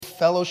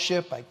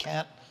fellowship. I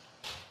can't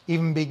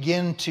even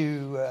begin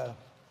to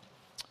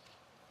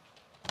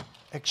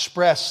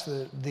express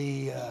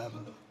the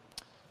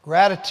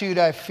gratitude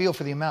I feel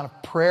for the amount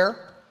of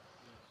prayer.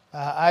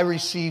 I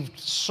received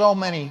so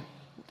many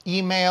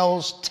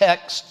emails,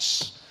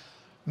 texts,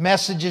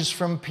 messages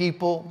from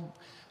people.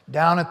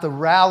 Down at the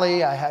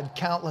rally, I had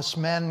countless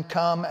men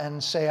come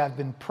and say, I've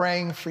been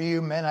praying for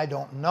you, men I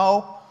don't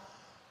know.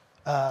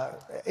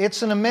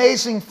 It's an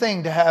amazing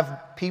thing to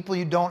have people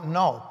you don't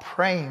know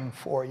praying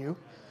for you,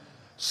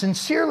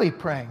 sincerely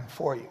praying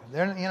for you.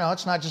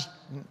 It's not just,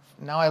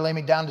 now I lay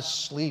me down to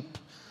sleep.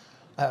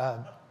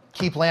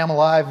 Keep lamb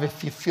alive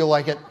if you feel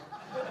like it.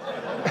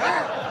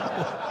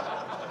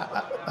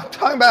 I'm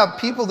talking about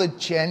people that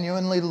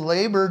genuinely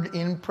labored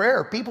in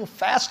prayer, people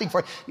fasting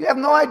for it. You have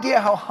no idea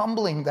how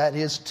humbling that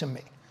is to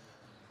me.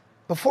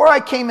 Before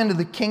I came into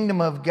the kingdom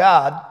of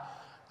God,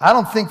 I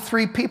don't think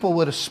 3 people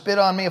would have spit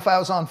on me if I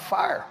was on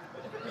fire.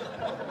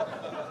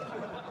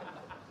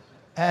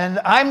 And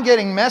I'm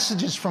getting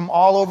messages from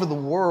all over the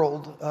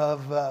world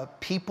of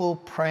people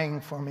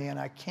praying for me, and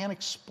I can't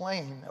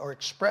explain, or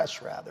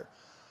express rather,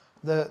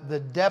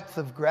 the depth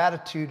of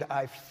gratitude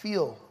I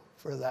feel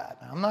for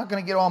that. Now, I'm not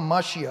going to get all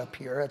mushy up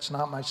here. It's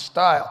not my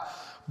style.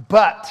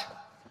 But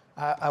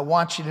I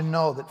want you to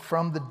know that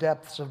from the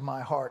depths of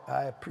my heart,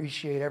 I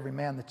appreciate every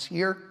man that's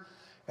here,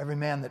 every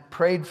man that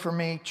prayed for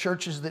me,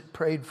 churches that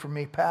prayed for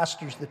me,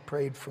 pastors that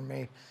prayed for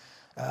me.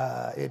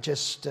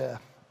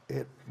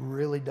 It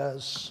really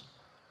does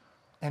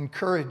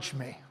encourage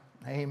me.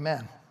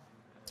 Amen.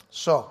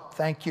 So,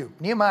 thank you.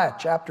 Nehemiah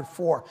chapter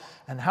 4.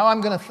 And how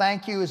I'm going to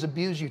thank you is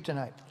abuse you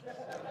tonight.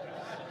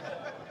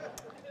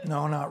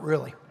 No, not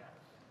really.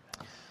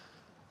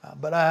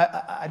 But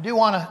I do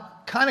want to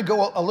kind of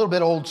go a little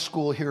bit old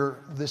school here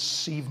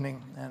this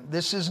evening. And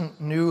this isn't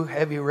new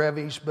heavy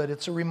revies, but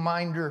it's a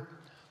reminder,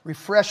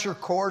 refresher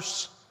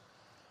course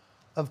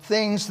of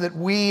things that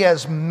we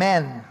as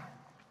men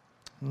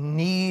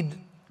need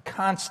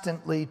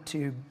constantly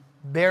to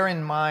bear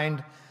in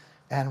mind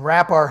and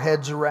wrap our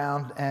heads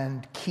around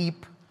and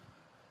keep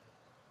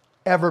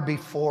ever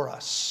before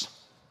us.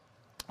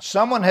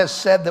 Someone has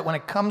said that when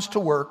it comes to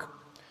work,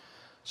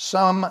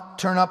 some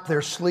turn up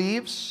their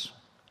sleeves,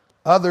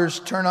 others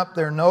turn up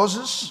their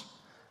noses,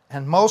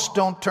 and most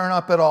don't turn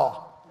up at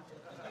all.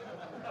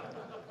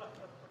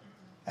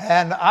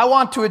 And I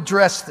want to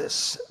address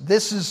this.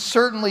 This is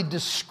certainly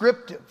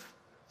descriptive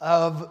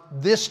of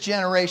this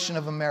generation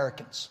of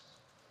Americans.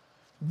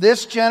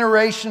 This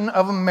generation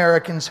of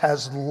Americans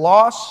has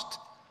lost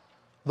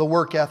the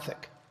work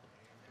ethic.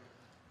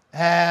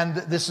 And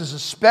this is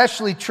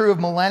especially true of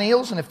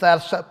millennials, and if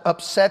that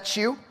upsets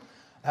you,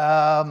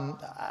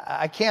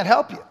 I can't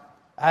help you.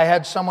 I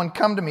had someone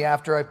come to me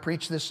after I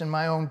preached this in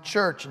my own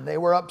church, and they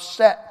were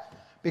upset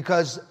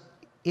because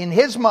in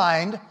his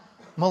mind,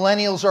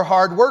 millennials are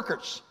hard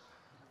workers.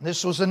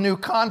 This was a new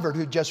convert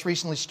who just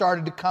recently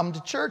started to come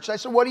to church. I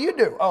said, what do you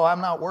do? Oh,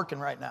 I'm not working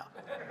right now.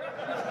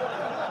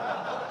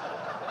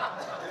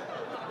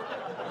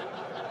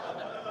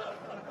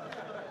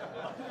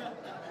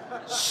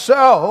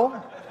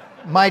 So,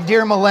 my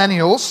dear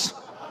millennials,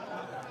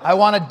 I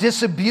want to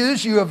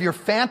disabuse you of your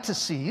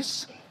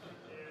fantasies.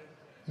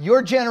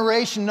 Your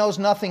generation knows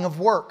nothing of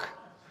work.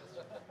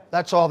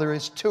 That's all there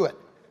is to it.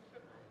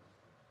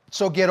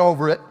 So get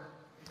over it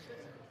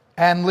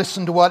and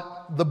listen to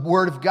what the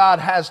Word of God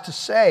has to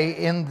say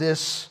in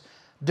this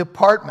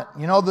department.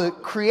 You know, the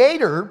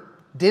Creator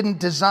didn't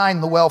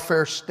design the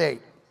welfare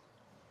state.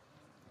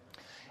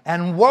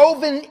 And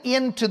woven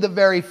into the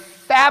very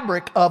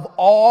fabric of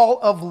all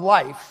of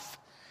life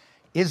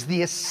is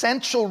the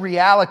essential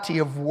reality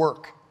of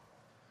work.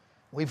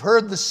 We've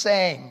heard the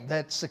saying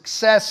that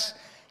success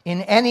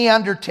in any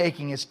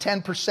undertaking is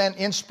 10%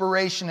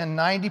 inspiration and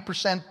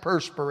 90%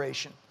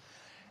 perspiration.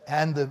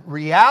 And the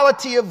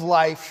reality of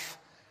life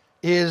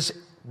is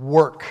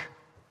work.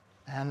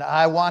 And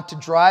I want to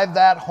drive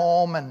that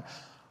home, and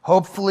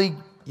hopefully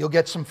you'll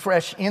get some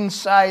fresh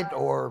insight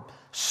or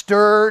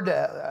stirred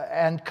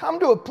and come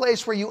to a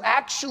place where you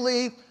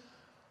actually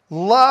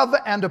love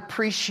and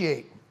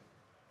appreciate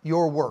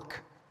your work.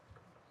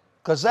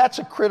 Because that's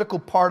a critical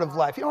part of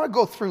life. You don't want to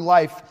go through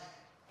life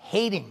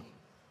hating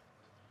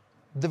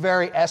the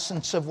very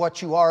essence of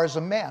what you are as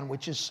a man,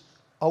 which is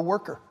a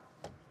worker.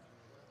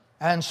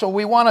 And so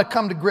we want to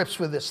come to grips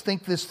with this.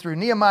 Think this through.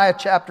 Nehemiah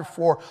chapter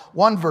 4,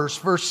 one verse,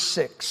 verse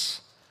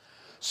 6.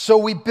 So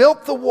we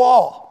built the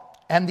wall,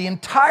 and the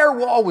entire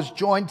wall was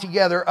joined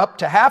together up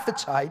to half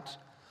its height,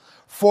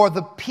 for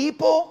the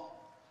people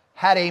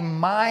had a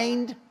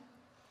mind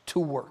to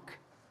work.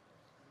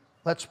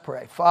 Let's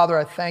pray. Father,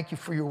 I thank you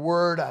for your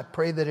word. I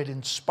pray that it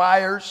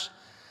inspires,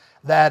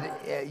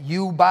 that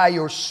you by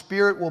your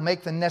Spirit will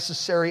make the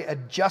necessary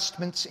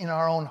adjustments in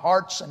our own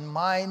hearts and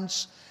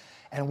minds,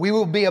 and we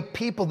will be a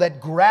people that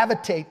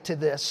gravitate to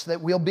this,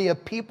 that we'll be a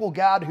people,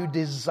 God, who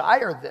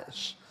desire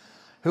this,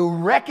 who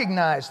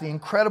recognize the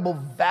incredible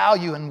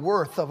value and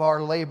worth of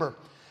our labor,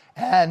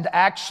 and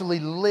actually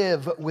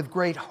live with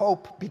great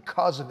hope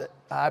because of it.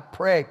 I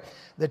pray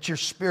that your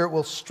Spirit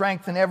will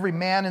strengthen every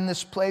man in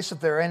this place. If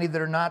there are any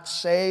that are not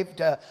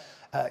saved,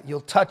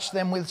 you'll touch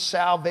them with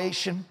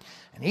salvation.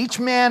 And each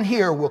man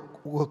here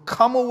will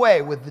come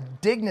away with the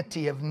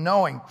dignity of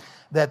knowing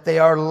that they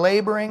are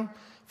laboring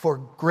for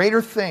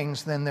greater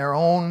things than their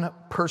own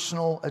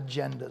personal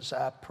agendas.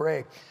 I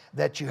pray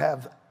that you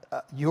have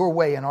your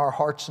way in our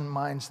hearts and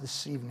minds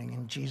this evening,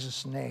 in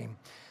Jesus' name.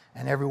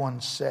 And everyone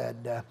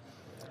said,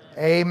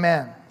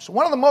 amen. So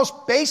one of the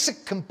most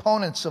basic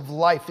components of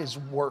life is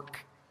work.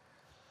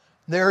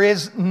 There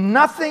is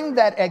nothing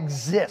that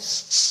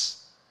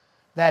exists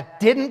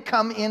that didn't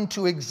come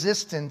into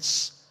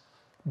existence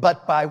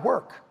but by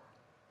work.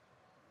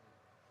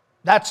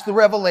 That's the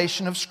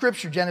revelation of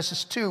Scripture,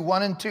 Genesis 2,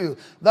 1 and 2.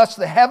 Thus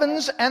the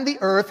heavens and the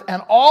earth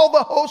and all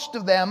the host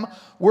of them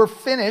were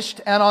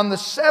finished, and on the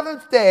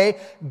seventh day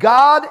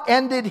God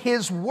ended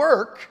his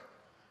work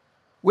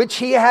which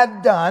he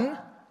had done,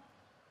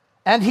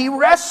 and he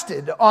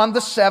rested on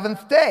the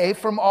seventh day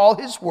from all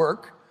his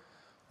work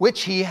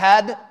which he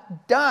had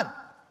done.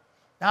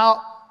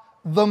 Now,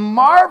 the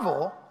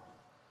marvel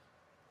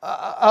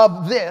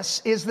of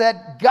this is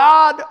that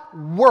God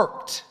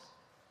worked.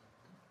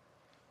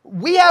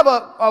 We have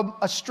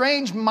a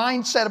strange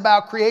mindset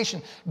about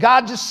creation.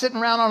 God just sitting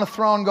around on a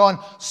throne going,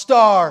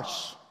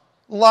 stars,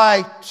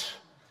 light,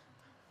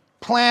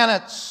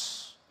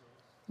 planets,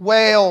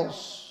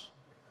 whales,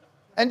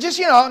 and just,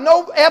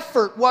 no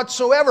effort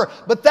whatsoever.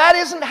 But that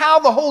isn't how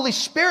the Holy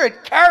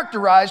Spirit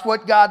characterized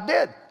what God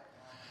did.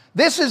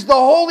 This is the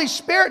Holy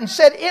Spirit and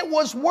said it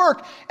was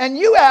work. And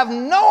you have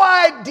no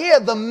idea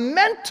the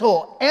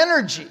mental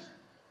energy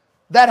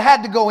that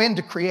had to go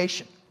into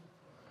creation.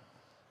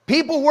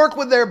 People work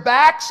with their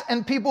backs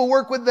and people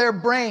work with their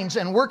brains.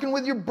 And working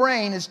with your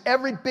brain is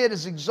every bit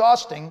as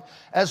exhausting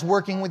as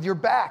working with your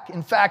back.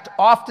 In fact,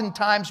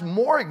 oftentimes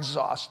more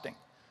exhausting.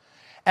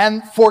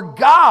 And for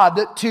God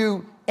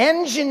to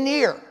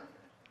engineer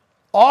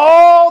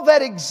all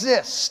that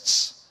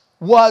exists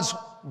was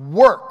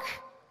work.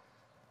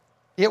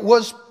 It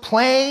was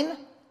plain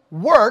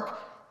work,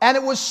 and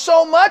it was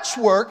so much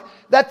work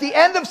that at the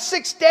end of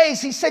 6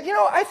 days, he said,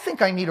 I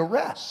think I need a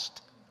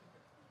rest.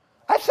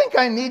 I think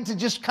I need to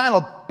just kind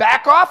of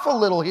back off a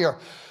little here.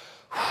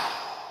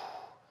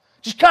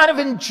 Just kind of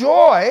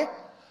enjoy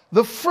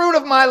the fruit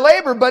of my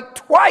labor. But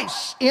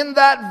twice in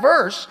that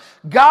verse,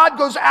 God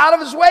goes out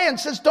of his way and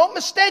says, don't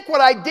mistake what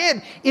I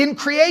did in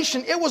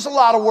creation. It was a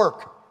lot of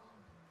work.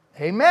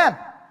 Amen.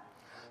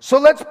 So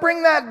let's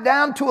bring that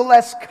down to a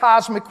less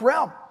cosmic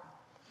realm.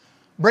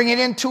 Bring it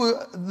into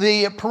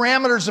the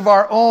parameters of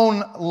our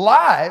own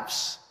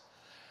lives.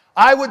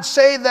 I would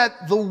say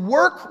that the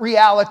work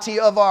reality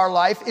of our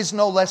life is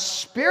no less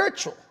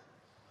spiritual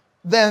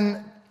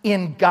than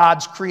in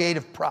God's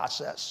creative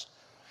process.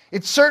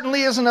 It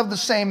certainly isn't of the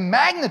same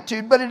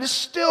magnitude, but it is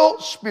still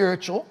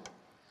spiritual.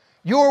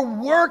 Your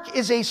work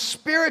is a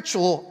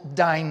spiritual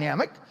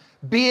dynamic,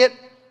 be it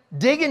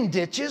digging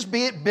ditches,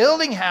 be it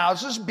building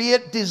houses, be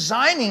it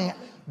designing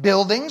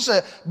buildings,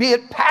 be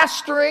it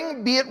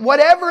pastoring, be it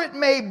whatever it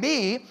may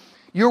be.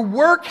 Your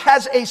work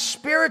has a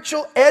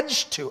spiritual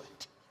edge to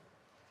it.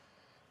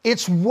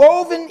 It's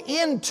woven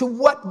into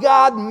what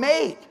God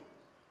made.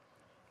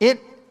 It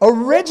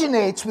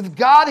originates with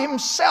God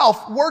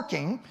himself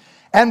working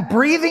and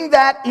breathing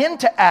that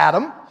into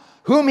Adam,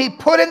 whom he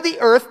put in the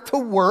earth to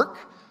work,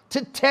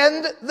 to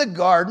tend the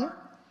garden.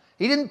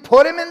 He didn't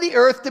put him in the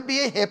earth to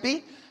be a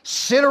hippie,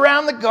 sit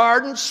around the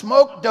garden,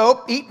 smoke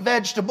dope, eat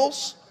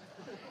vegetables.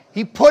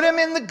 He put him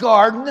in the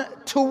garden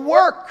to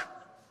work.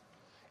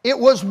 It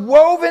was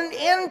woven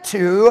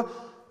into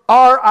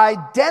our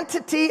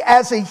identity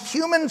as a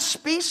human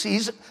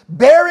species,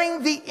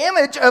 bearing the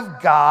image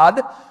of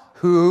God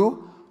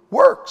who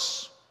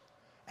works.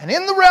 And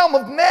in the realm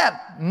of men,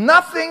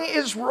 nothing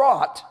is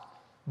wrought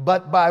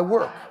but by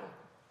work.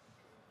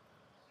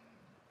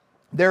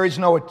 There is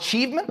no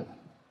achievement.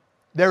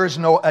 There is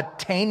no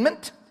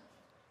attainment.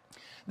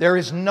 There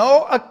is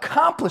no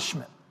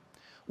accomplishment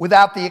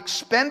without the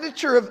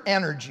expenditure of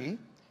energy,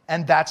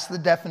 and that's the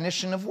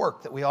definition of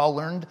work that we all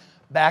learned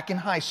back in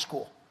high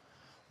school.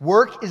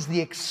 Work is the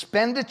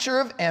expenditure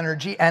of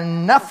energy,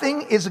 and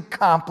nothing is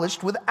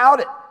accomplished without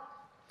it.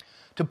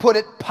 To put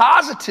it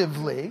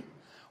positively,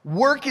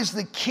 work is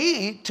the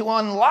key to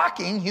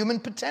unlocking human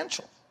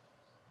potential.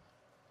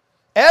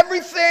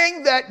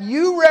 Everything that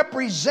you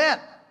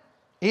represent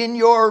in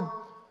your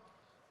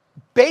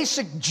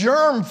basic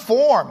germ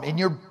form, in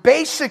your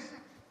basic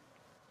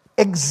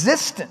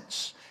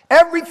existence,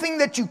 everything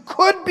that you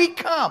could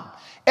become,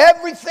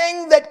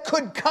 everything that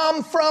could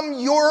come from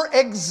your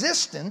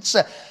existence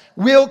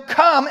will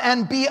come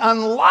and be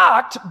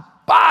unlocked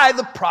by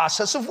the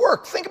process of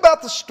work. Think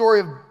about the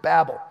story of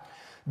Babel.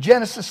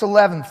 Genesis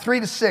 11,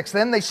 3-6.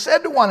 Then they said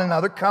to one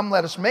another, come,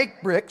 let us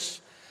make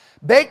bricks,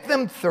 bake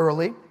them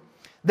thoroughly.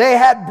 They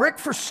had brick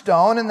for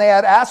stone, and they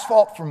had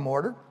asphalt for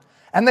mortar.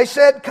 And they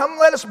said, come,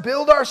 let us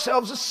build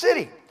ourselves a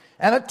city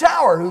and a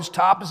tower whose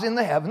top is in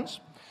the heavens.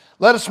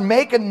 Let us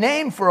make a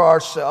name for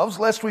ourselves,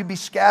 lest we be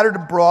scattered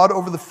abroad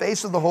over the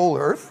face of the whole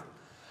earth.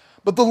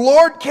 But the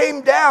Lord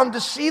came down to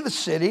see the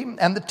city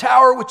and the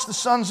tower which the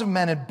sons of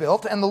men had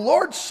built. And the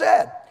Lord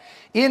said,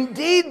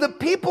 indeed, the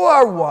people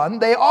are one.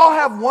 They all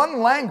have one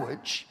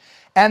language.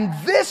 And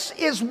this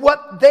is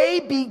what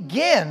they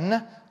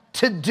begin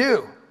to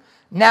do.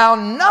 Now,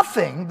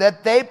 nothing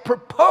that they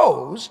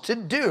propose to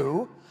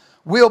do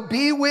will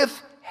be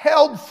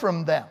withheld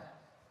from them.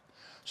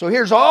 So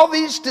here's all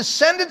these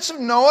descendants of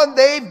Noah.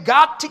 They've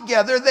got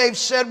together. They've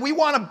said, we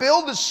want to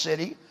build a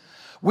city.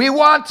 We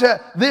want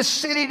this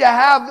city to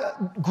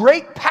have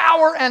great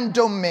power and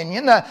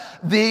dominion.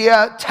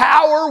 The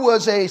tower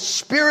was a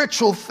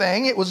spiritual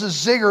thing. It was a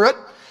ziggurat.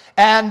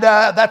 And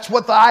that's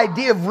what the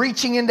idea of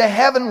reaching into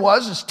heaven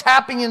was, is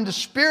tapping into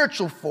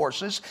spiritual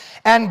forces.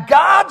 And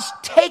God's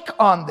take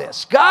on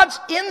this, God's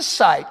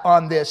insight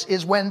on this,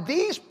 is when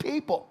these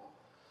people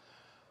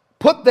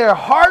put their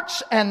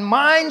hearts and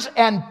minds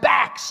and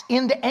backs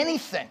into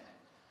anything,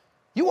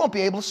 you won't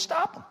be able to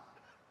stop them.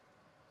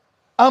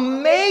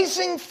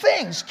 Amazing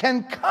things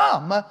can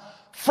come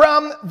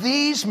from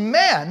these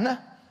men,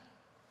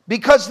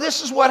 because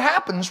this is what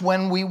happens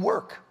when we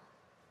work,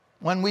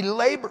 when we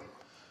labor,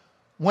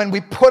 when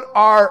we put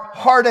our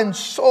heart and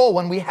soul,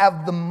 when we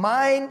have the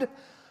mind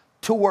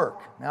to work.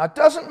 Now, it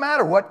doesn't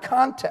matter what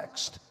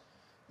context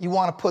you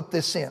want to put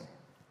this in.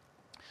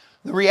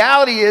 The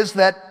reality is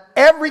that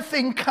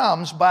everything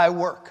comes by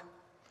work.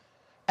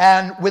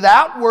 And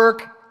without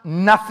work,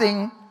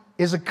 nothing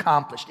is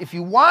accomplished. If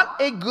you want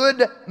a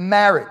good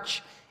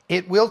marriage,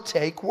 it will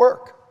take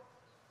work.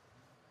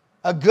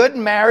 A good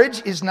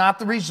marriage is not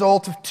the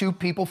result of two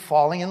people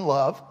falling in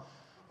love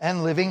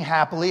and living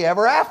happily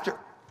ever after.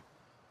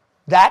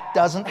 That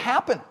doesn't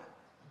happen.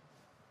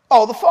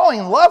 Oh, the falling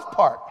in love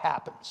part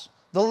happens.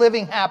 The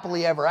living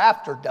happily ever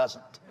after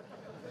doesn't.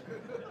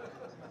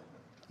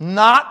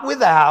 Not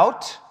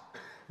without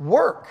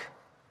work.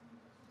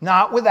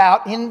 Not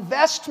without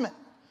investment.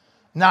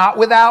 Not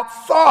without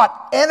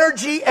thought,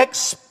 energy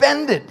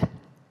expended.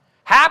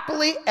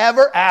 Happily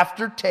ever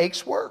after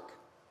takes work.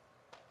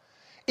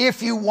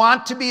 If you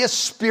want to be a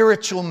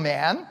spiritual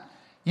man,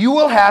 you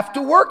will have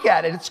to work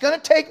at it. It's going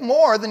to take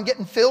more than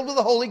getting filled with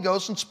the Holy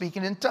Ghost and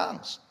speaking in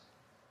tongues.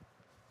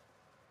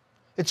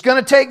 It's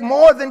going to take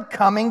more than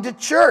coming to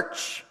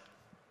church.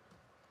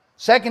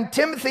 2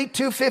 Timothy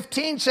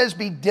 2:15 says,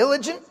 be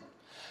diligent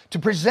to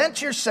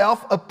present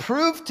yourself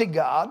approved to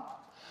God,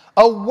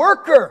 a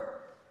worker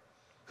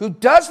who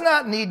does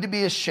not need to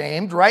be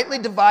ashamed, rightly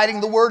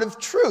dividing the word of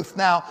truth.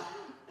 Now,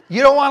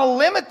 you don't want to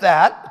limit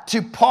that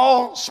to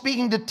Paul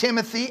speaking to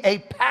Timothy, a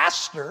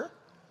pastor.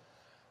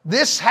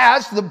 This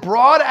has the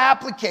broad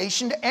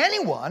application to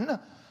anyone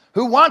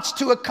who wants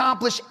to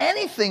accomplish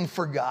anything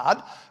for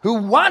God, who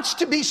wants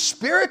to be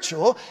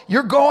spiritual.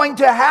 You're going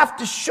to have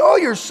to show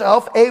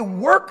yourself a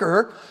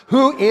worker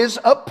who is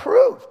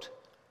approved.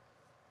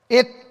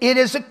 It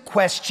is a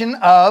question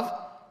of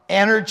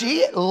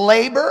energy,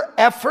 labor,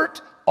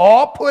 effort,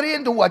 all put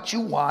into what you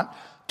want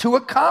to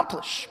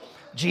accomplish.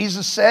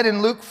 Jesus said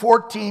in Luke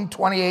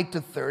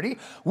 14:28-30,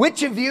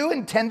 which of you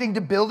intending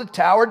to build a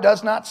tower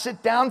does not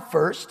sit down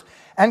first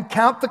and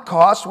count the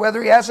cost,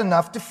 whether he has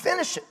enough to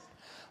finish it?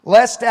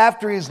 Lest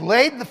after he has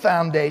laid the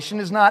foundation,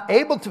 is not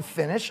able to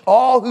finish,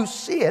 all who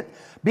see it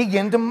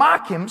begin to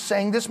mock him,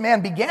 saying, this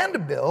man began to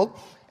build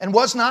and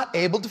was not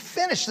able to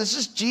finish. This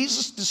is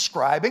Jesus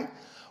describing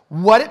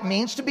what it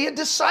means to be a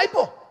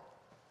disciple.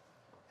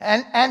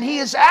 And he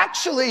is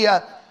actually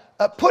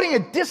putting a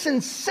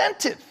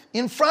disincentive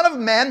in front of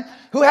men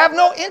who have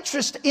no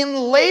interest in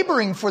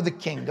laboring for the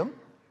kingdom.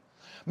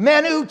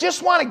 Men who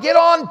just want to get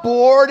on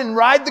board and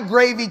ride the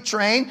gravy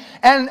train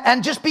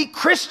and just be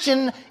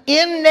Christian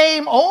in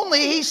name only.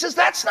 He says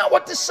that's not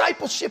what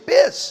discipleship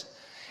is.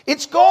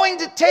 It's going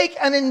to take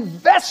an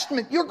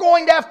investment. You're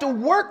going to have to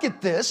work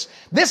at this.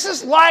 This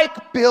is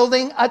like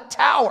building a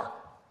tower.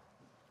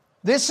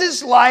 This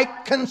is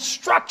like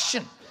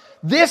construction.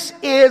 This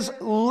is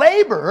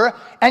labor,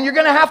 and you're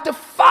going to have to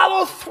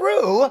follow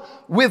through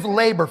with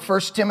labor.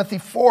 1 Timothy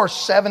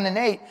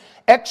 4:7-8.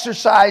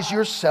 Exercise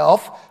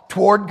yourself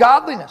toward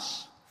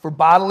godliness. For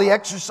bodily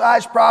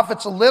exercise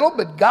profits a little,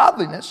 but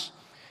godliness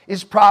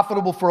is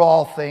profitable for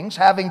all things,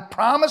 having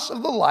promise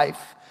of the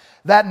life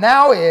that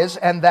now is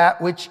and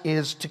that which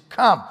is to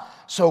come.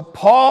 So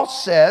Paul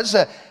says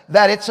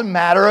that it's a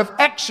matter of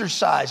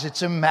exercise.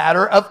 It's a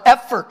matter of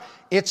effort.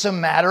 It's a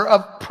matter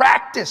of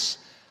practice.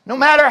 No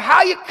matter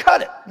how you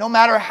cut it, no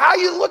matter how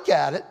you look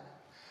at it,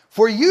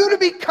 for you to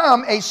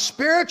become a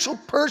spiritual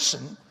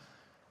person,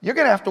 you're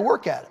going to have to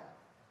work at it.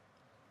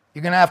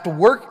 You're going to have to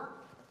work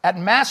at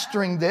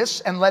mastering this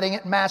and letting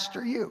it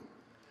master you.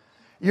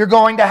 You're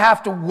going to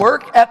have to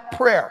work at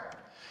prayer.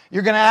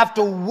 You're going to have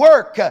to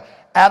work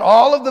at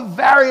all of the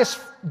various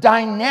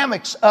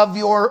dynamics of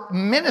your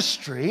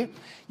ministry.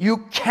 You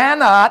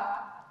cannot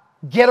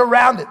get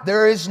around it.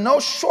 There is no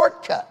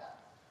shortcut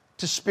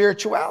to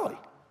spirituality.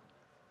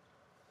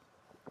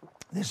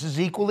 This is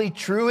equally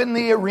true in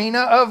the arena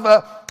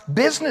of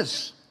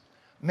business,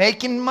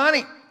 making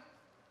money.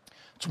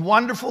 It's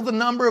wonderful the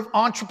number of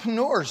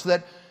entrepreneurs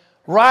that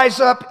rise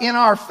up in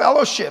our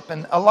fellowship.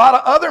 And a lot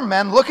of other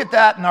men look at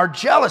that and are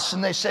jealous,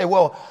 and they say,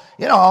 well,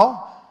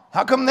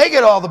 how come they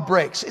get all the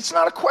breaks? It's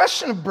not a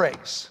question of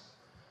breaks.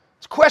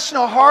 It's a question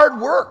of hard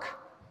work.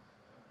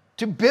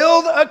 To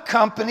build a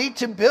company,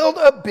 to build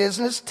a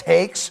business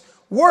takes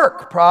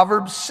work.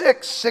 Proverbs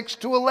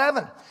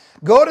 6:6-11.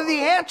 Go to the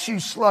ant, you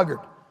sluggard.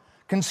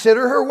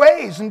 Consider her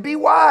ways and be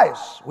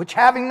wise, which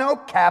having no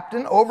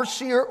captain,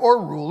 overseer,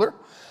 or ruler,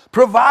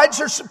 provides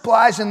her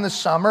supplies in the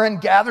summer and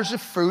gathers her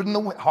food in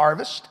the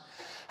harvest.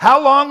 How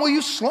long will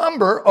you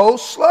slumber, O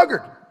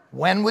sluggard?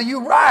 When will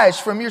you rise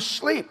from your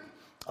sleep?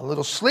 A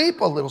little sleep,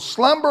 a little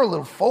slumber, a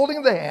little folding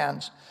of the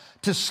hands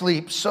to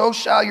sleep. So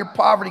shall your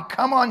poverty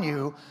come on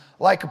you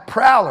like a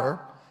prowler,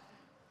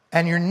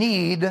 and your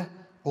need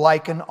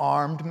like an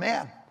armed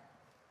man.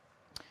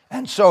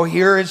 And so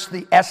here is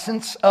the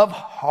essence of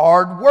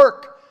hard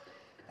work.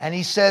 And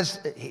he says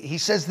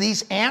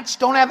these ants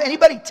don't have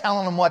anybody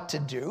telling them what to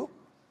do.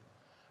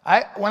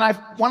 One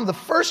of the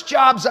first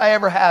jobs I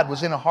ever had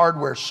was in a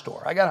hardware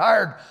store. I got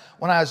hired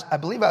when I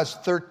believe I was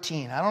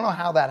 13. I don't know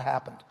how that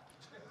happened.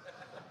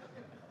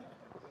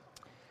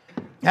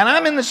 And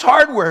I'm in this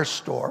hardware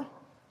store,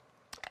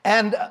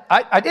 and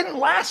I didn't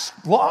last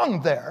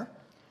long there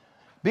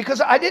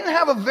because I didn't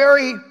have a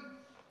very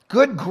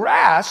good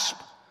grasp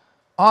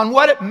on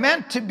what it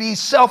meant to be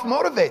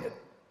self-motivated.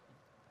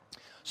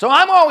 So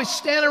I'm always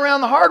standing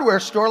around the hardware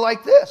store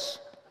like this.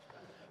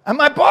 And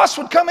my boss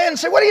would come in and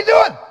say, what are you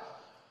doing?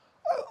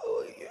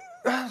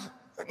 I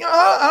don't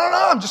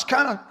know. I'm just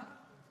kind of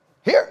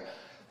here.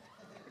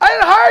 I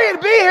didn't hire you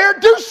to be here.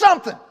 Do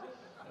something.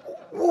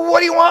 What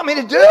do you want me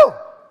to do?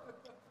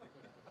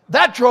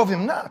 That drove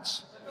him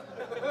nuts.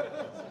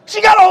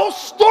 She got a whole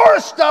store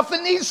of stuff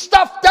that needs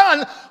stuff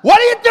done. What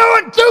are you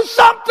doing? Do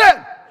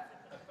something.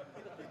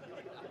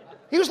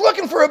 He was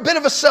looking for a bit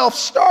of a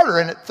self-starter,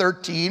 and at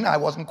 13, I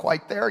wasn't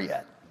quite there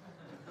yet.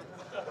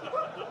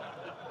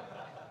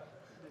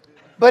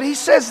 But he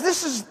says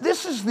this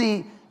is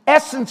the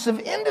essence of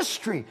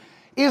industry,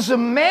 is a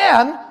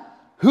man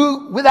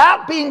who,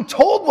 without being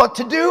told what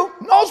to do,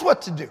 knows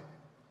what to do.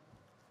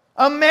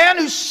 A man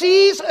who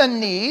sees a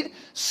need,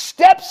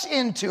 steps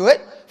into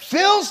it,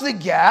 fills the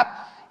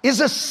gap, is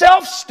a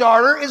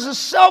self-starter, is a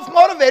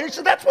self-motivator.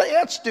 So that's what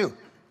ants do.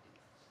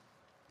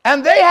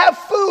 And they have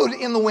food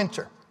in the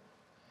winter.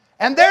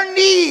 And their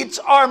needs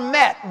are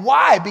met.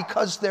 Why?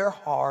 Because they're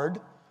hard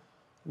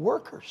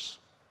workers.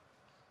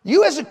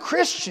 You as a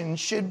Christian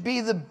should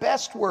be the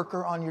best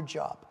worker on your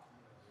job,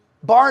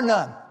 bar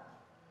none.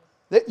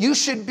 That you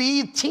should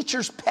be a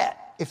teacher's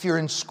pet if you're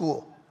in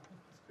school.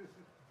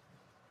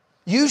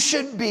 You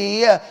should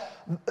be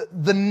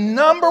the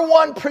number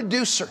one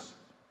producer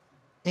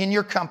in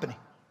your company.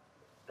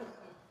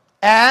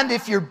 And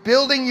if you're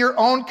building your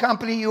own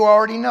company, you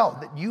already know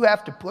that you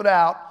have to put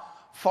out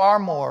far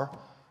more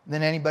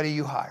than anybody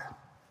you hire.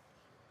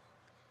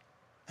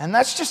 And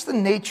that's just the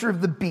nature of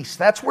the beast.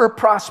 That's where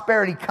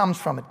prosperity comes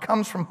from. It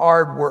comes from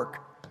hard work.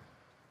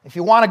 If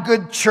you want a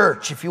good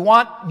church, if you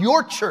want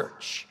your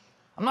church,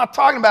 I'm not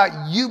talking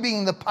about you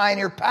being the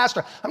pioneer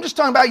pastor. I'm just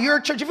talking about your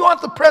church. If you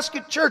want the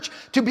Prescott Church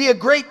to be a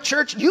great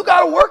church, you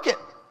got to work it.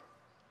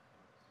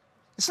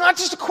 It's not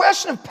just a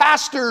question of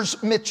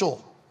Pastors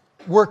Mitchell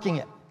working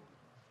it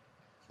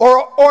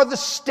or the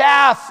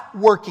staff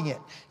working it.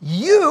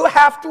 You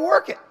have to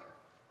work it.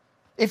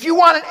 If you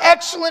want an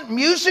excellent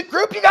music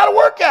group, you got to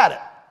work at it.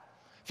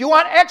 If you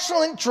want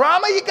excellent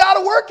drama, you got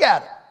to work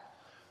at it.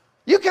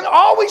 You can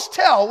always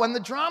tell when the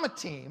drama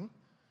team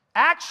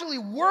actually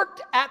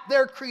worked at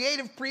their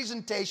creative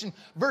presentation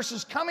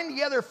versus coming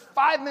together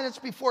 5 minutes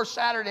before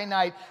Saturday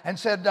night and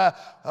said,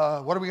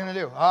 what are we going to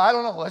do? I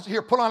don't know. Let's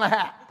put on a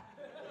hat.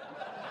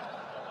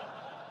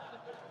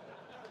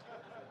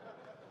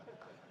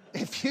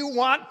 If you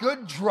want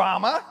good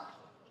drama,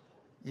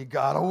 you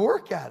got to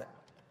work at it.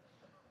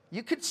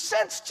 You could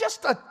sense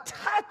just a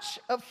touch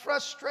of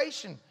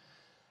frustration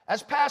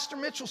as Pastor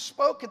Mitchell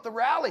spoke at the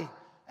rally,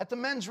 at the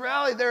men's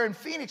rally there in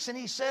Phoenix, and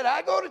he said,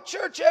 I go to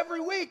church every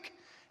week,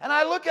 and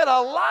I look at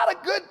a lot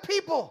of good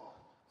people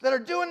that are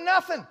doing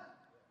nothing.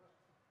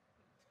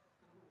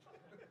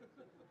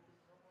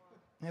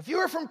 And if you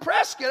were from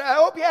Prescott, I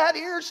hope you had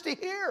ears to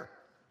hear.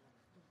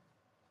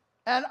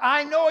 And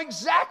I know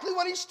exactly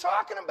what he's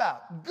talking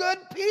about. Good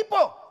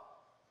people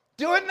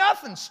doing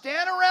nothing,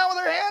 standing around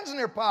with their hands in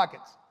their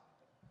pockets.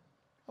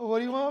 Well, what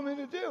do you want me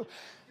to do?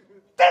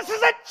 This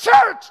is a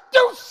church.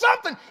 Do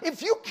something.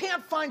 If you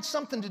can't find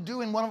something to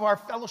do in one of our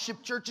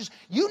fellowship churches,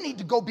 you need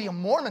to go be a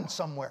Mormon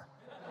somewhere.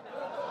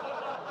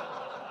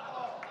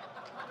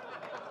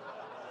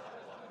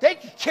 They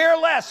could care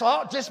less.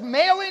 Just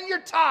mail in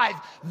your tithe.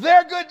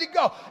 They're good to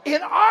go.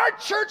 In our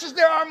churches,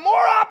 there are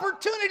more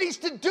opportunities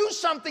to do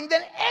something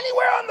than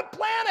anywhere on the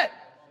planet.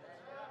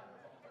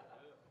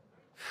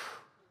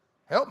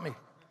 Help me.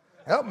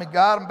 Help me,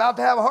 God. I'm about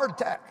to have a heart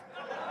attack.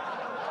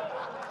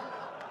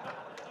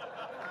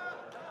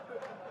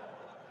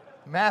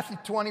 Matthew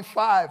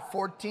 25,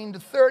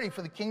 14-30,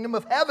 for the kingdom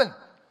of heaven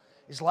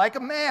He's like a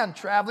man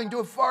traveling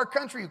to a far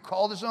country who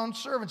called his own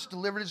servants,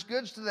 delivered his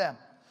goods to them.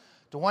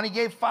 To one he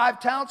gave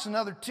 5 talents,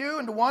 another 2,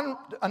 and to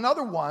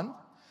another 1,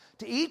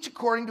 to each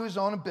according to his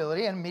own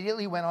ability, and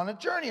immediately went on a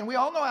journey. And we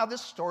all know how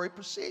this story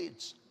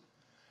proceeds.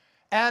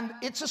 And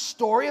it's a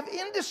story of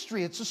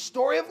industry. It's a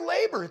story of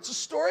labor. It's a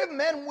story of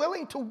men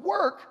willing to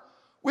work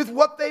with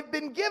what they've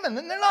been given.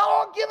 And they're not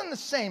all given the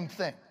same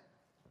thing.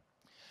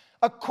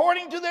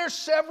 According to their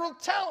several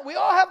talents, we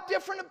all have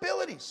different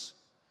abilities.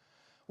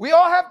 We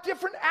all have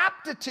different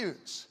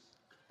aptitudes.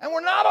 And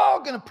we're not all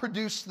going to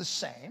produce the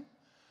same.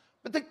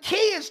 But the key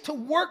is to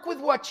work with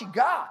what you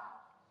got.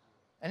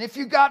 And if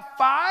you got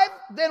 5,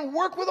 then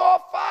work with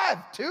all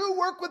 5. 2,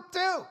 work with 2.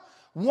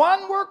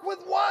 1, work with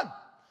 1.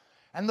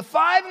 And the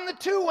 5 and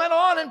the 2 went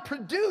on and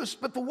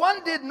produced, but the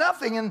 1 did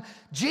nothing. And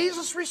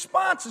Jesus'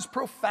 response is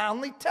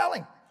profoundly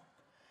telling.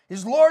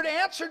 His Lord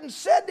answered and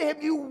said to him,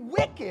 "You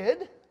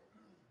wicked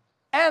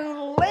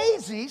and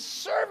lazy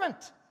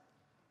servant."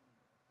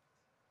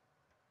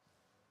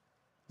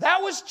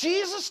 That was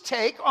Jesus'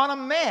 take on a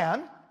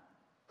man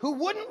who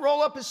wouldn't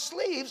roll up his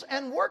sleeves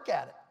and work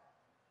at it.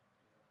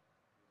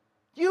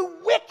 You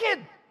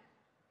wicked,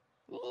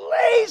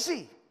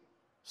 lazy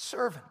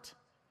servant.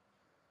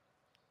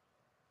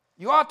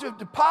 You ought to have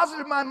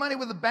deposited my money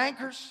with the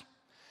bankers,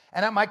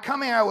 and at my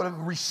coming I would have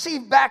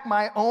received back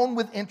my own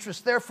with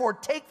interest. Therefore,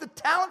 take the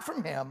talent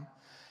from him,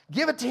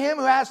 give it to him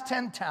who has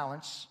 10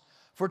 talents.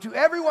 For to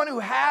everyone who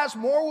has,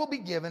 more will be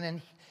given,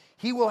 and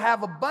he will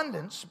have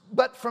abundance.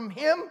 But from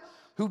him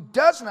who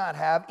does not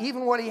have,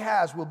 even what he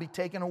has will be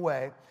taken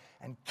away.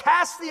 And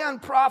cast the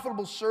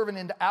unprofitable servant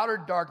into outer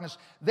darkness.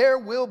 There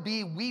will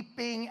be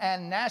weeping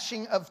and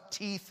gnashing of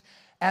teeth,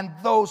 and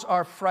those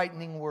are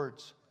frightening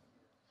words.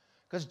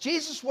 Because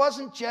Jesus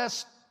wasn't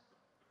just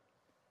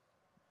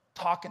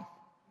talking.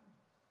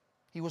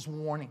 He was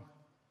warning.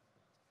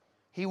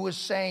 He was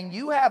saying,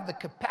 you have the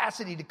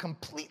capacity to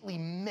completely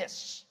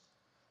miss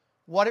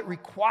what it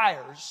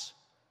requires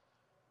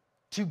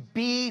to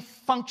be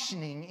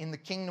functioning in the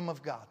kingdom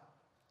of God.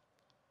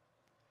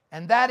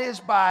 And that is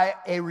by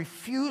a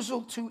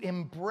refusal to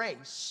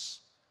embrace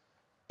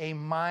a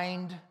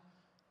mind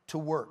to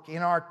work.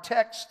 In our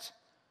text,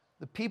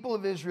 the people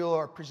of Israel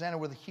are presented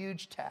with a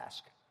huge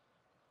task.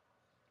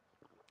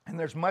 And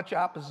there's much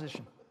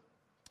opposition.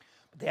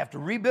 But they have to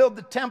rebuild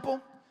the temple,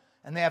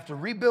 and they have to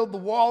rebuild the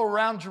wall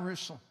around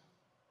Jerusalem.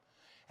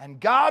 And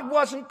God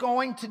wasn't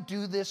going to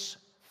do this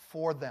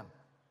for them.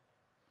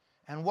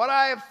 And what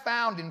I have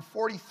found in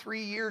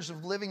 43 years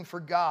of living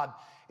for God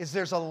is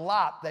there's a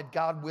lot that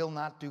God will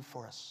not do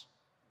for us.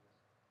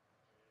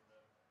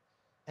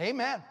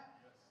 Amen.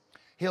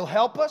 He'll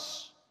help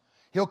us.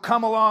 He'll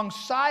come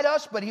alongside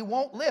us, but he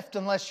won't lift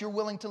unless you're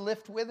willing to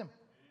lift with him.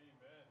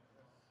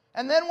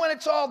 And then when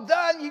it's all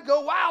done, you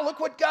go, wow, look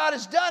what God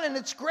has done, and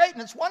it's great,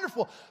 and it's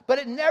wonderful. But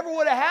it never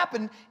would have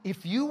happened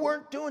if you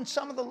weren't doing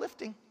some of the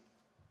lifting.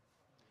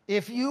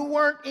 If you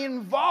weren't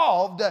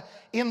involved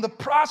in the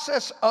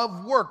process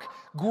of work.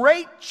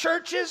 Great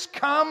churches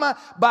come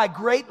by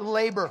great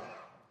labor.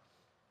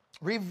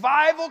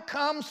 Revival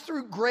comes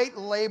through great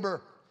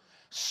labor.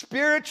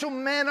 Spiritual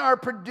men are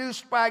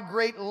produced by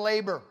great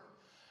labor.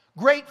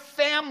 Great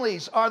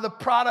families are the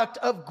product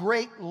of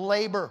great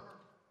labor.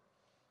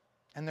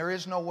 And there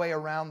is no way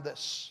around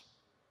this.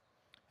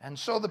 And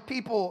so the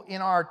people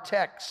in our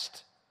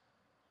text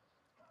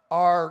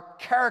are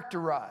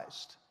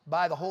characterized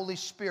by the Holy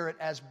Spirit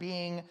as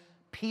being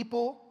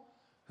people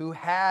who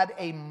had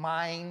a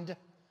mind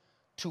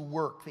to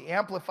work. The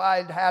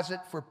Amplified has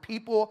it for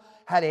people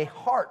had a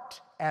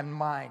heart and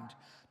mind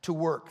to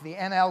work. The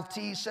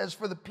NLT says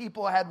for the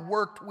people had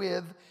worked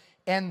with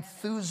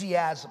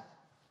enthusiasm.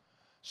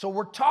 So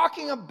we're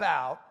talking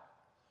about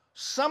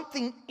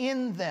something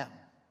in them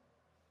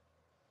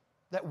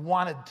that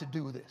wanted to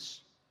do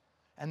this.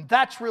 And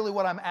that's really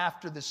what I'm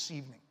after this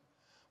evening.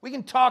 We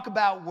can talk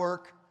about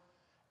work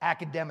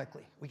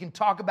academically. We can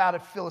talk about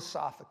it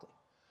philosophically.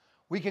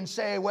 We can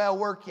say, well,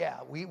 work,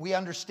 yeah, we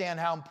understand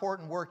how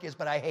important work is,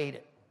 but I hate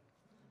it.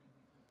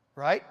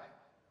 Right?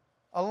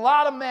 A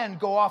lot of men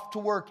go off to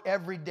work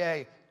every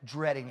day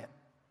dreading it.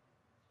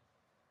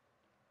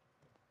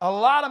 A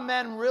lot of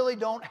men really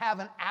don't have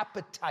an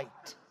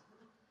appetite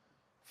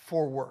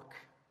for work.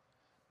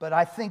 But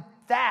I think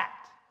that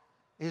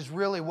is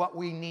really what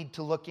we need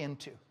to look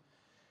into,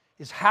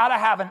 is how to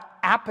have an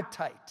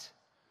appetite,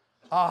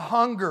 a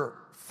hunger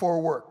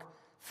for work.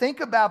 Think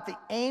about the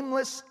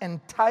aimless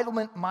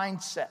entitlement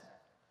mindset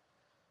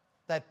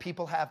that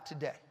people have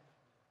today.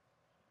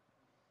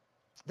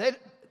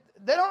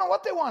 They don't know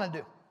what they want to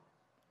do.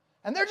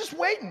 And they're just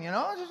waiting, you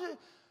know.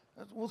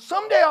 Well,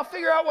 someday I'll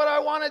figure out what I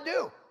want to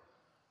do.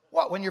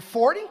 What, when you're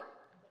 40?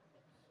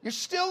 You're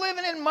still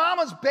living in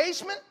mama's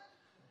basement?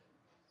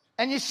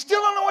 And you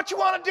still don't know what you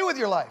want to do with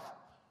your life?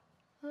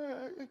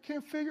 I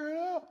can't figure it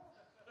out.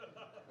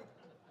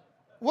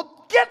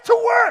 Well, get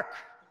to work.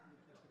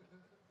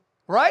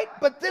 Right?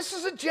 But this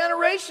is a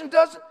generation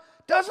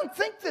doesn't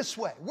think this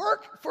way.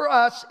 Work for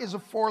us is a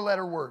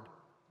 4-letter word.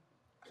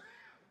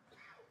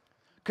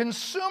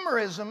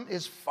 Consumerism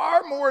is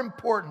far more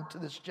important to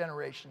this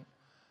generation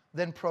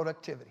than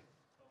productivity.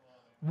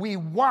 We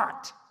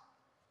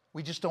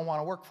just don't want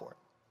to work for it.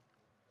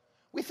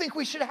 We think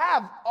we should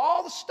have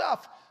all the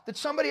stuff that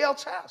somebody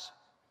else has.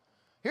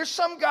 Here's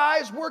some guy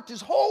who's worked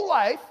his whole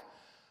life,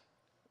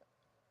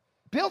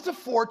 built a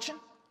fortune,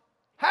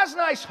 has a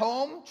nice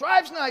home,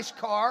 drives a nice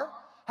car,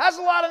 has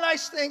a lot of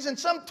nice things, and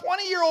some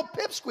 20-year-old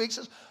pipsqueak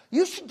says,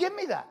 you should give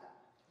me that.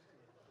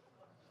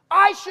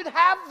 I should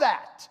have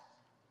that.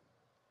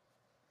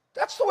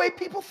 That's the way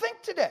people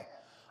think today.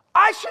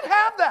 I should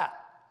have that.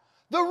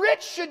 The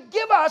rich should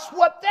give us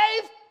what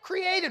they've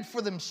created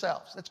for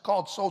themselves. That's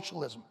called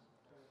socialism.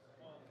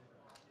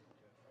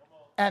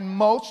 And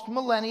most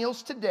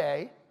millennials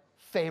today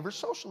favor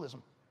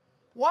socialism.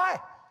 Why?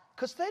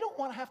 Because they don't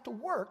want to have to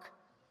work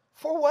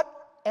for what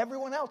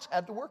everyone else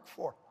had to work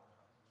for.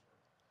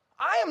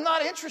 I am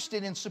not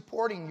interested in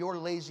supporting your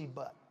lazy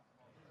butt.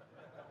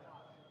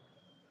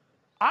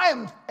 I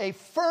am a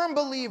firm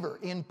believer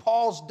in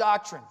Paul's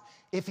doctrine.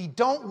 If he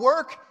don't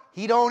work,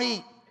 he don't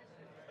eat.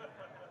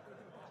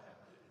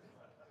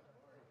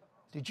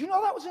 Did you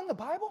know that was in the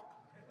Bible?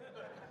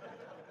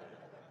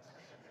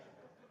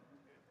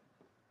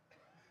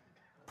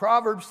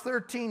 Proverbs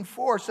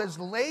 13:4 says,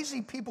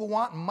 lazy people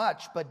want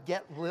much but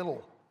get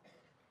little.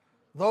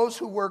 Those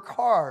who work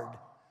hard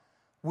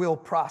will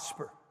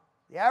prosper.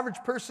 The average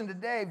person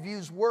today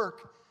views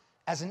work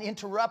as an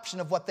interruption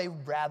of what they'd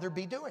rather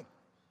be doing.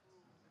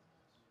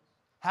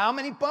 How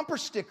many bumper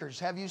stickers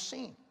have you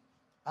seen?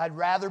 I'd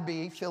rather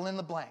be fill in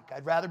the blank.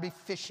 I'd rather be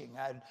fishing.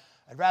 I'd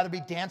rather be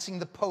dancing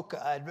the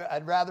polka.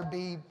 I'd rather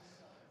be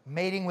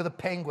mating with a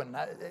penguin.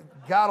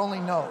 God only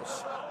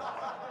knows.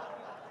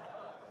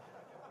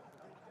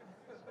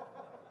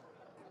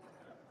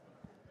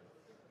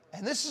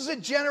 And this is a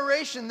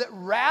generation that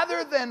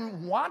rather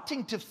than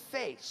wanting to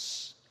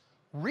face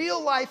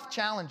real life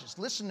challenges,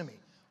 listen to me,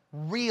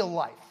 real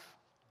life.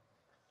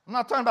 I'm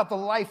not talking about the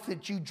life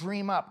that you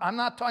dream up. I'm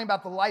not talking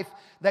about the life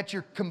that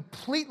your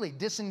completely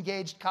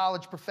disengaged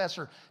college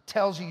professor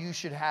tells you you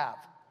should have.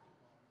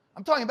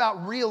 I'm talking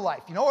about real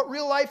life. You know what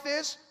real life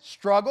is?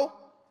 Struggle,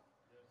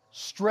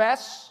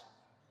 stress,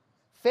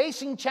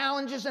 facing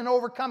challenges and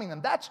overcoming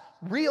them. That's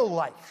real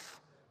life.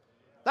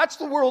 That's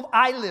the world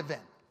I live in.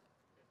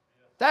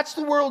 That's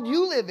the world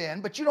you live in,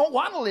 but you don't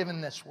want to live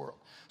in this world.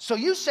 So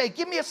you say,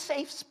 give me a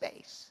safe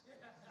space.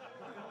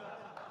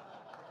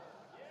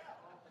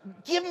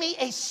 Give me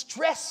a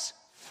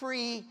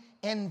stress-free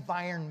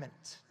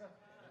environment.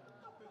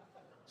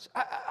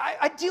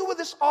 I deal with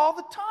this all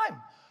the time.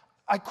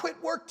 I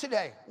quit work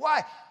today.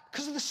 Why?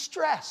 Because of the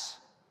stress.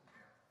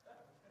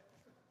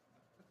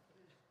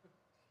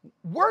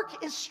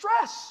 Work is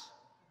stress.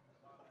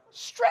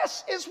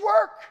 Stress is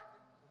work.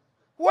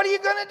 What are you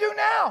going to do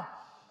now?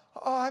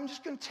 Oh, I'm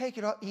just going to take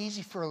it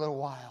easy for a little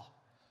while.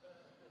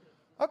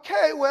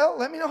 Okay, well,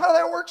 let me know how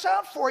that works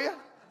out for you.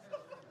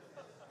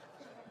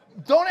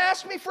 Don't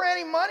ask me for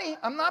any money.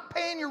 I'm not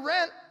paying your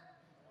rent.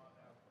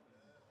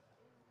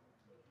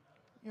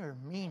 You're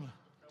a meanie.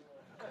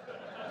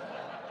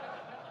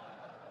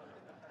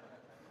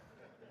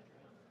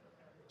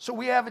 So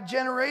we have a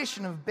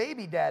generation of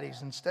baby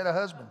daddies instead of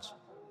husbands.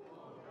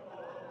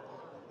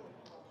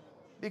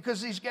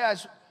 Because these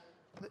guys,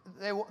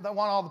 they want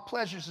all the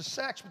pleasures of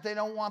sex, but they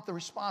don't want the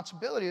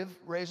responsibility of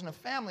raising a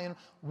family and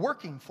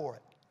working for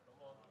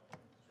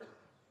it.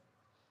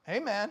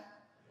 Amen.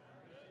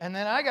 And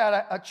then I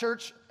got a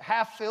church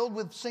half filled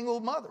with single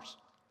mothers.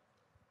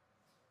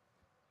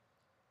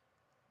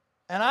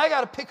 And I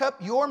got to pick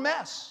up your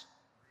mess.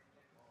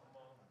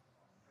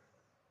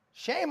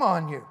 Shame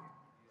on you.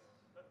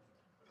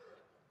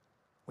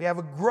 We have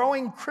a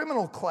growing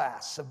criminal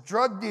class of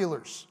drug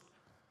dealers,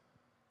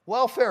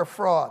 welfare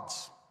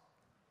frauds,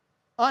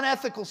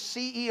 unethical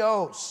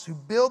CEOs who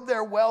build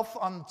their wealth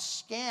on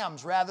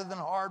scams rather than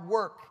hard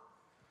work,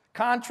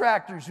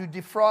 contractors who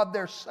defraud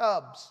their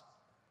subs,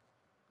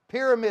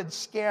 pyramid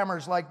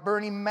scammers like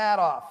Bernie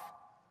Madoff.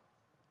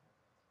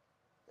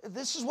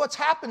 This is what's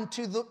happened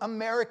to the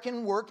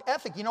American work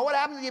ethic. You know what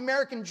happened to the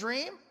American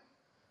dream?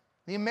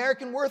 The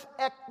American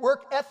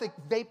work ethic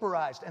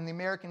vaporized, and the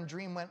American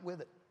dream went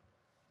with it.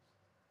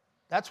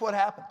 That's what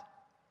happened.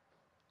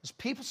 Is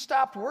people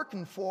stopped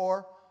working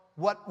for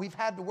what we've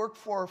had to work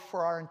for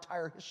our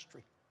entire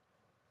history.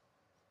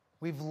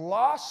 We've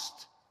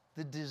lost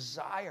the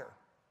desire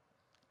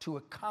to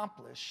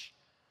accomplish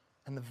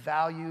and the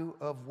value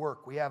of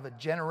work. We have a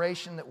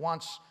generation that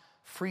wants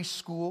free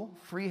school,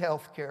 free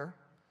health care,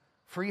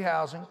 free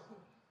housing,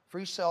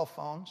 free cell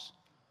phones,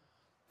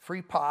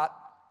 free pot.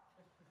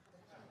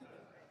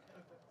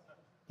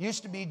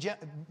 Used to be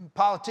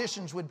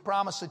politicians would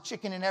promise a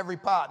chicken in every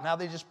pot. Now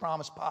they just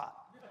promise pot.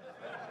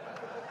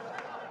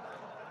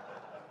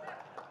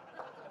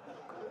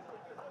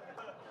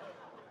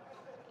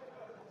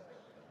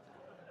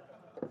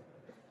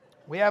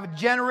 We have a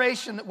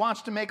generation that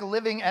wants to make a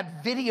living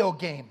at video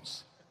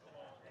games.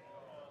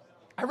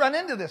 I run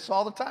into this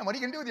all the time. What are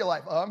you going to do with your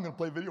life? Oh, I'm going to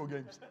play video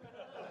games.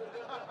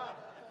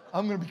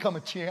 I'm going to become a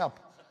champ.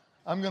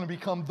 I'm going to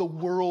become the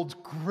world's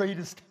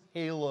greatest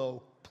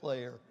Halo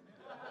player.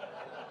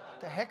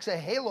 What the heck's a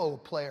Halo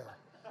player?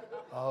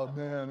 Oh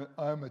man,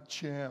 I'm a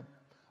champ.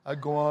 I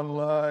go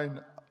online,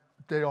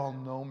 they all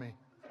know me.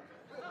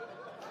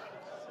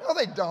 No,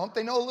 they don't.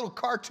 They know a little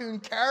cartoon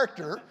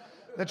character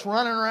that's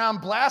running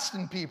around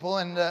blasting people,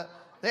 and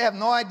they have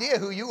no idea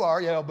who you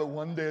are. Yeah, but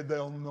one day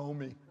they'll know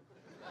me.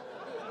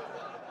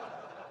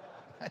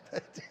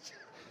 It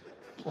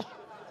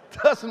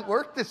doesn't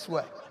work this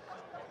way.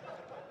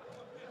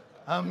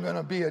 I'm going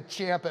to be a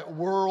champ at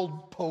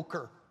World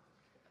Poker.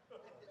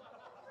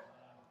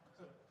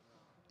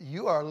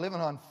 You are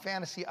living on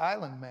Fantasy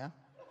Island, man.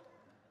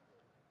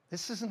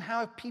 This isn't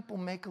how people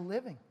make a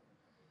living.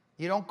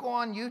 You don't go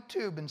on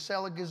YouTube and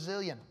sell a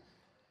gazillion.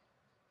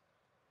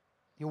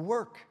 You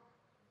work.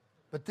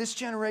 But this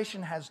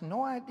generation has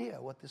no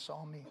idea what this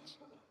all means.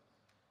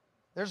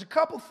 There's a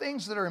couple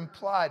things that are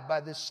implied by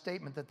this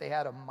statement that they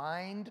had a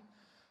mind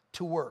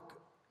to work.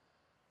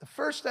 The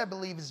first, I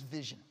believe, is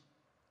vision.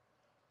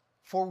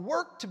 For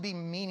work to be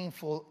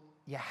meaningful,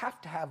 you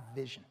have to have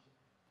vision.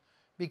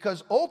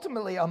 Because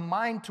ultimately, a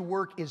mind to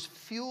work is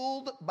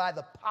fueled by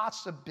the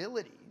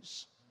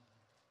possibilities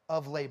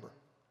of labor.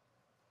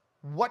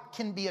 What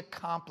can be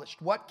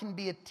accomplished? What can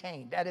be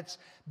attained? At its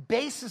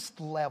basest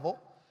level,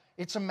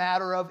 it's a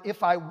matter of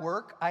if I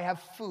work, I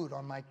have food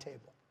on my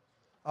table,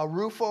 a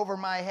roof over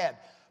my head.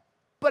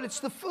 But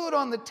it's the food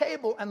on the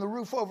table and the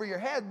roof over your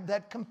head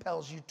that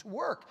compels you to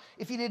work.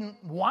 If you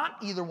didn't want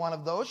either one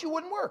of those, you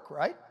wouldn't work,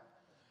 right?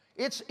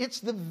 It's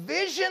the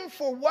vision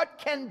for what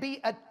can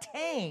be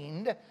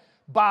attained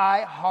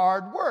by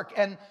hard work.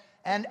 And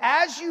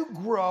as you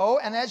grow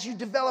and as you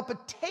develop a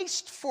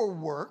taste for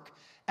work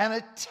and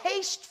a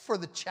taste for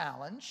the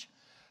challenge,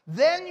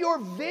 then your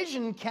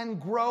vision can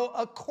grow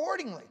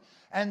accordingly.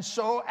 And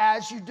so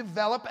as you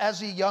develop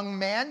as a young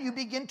man, you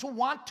begin to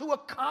want to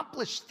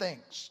accomplish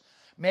things.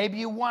 Maybe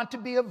you want to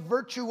be a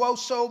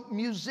virtuoso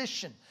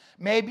musician.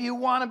 Maybe you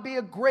want to be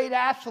a great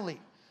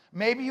athlete.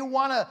 Maybe you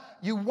want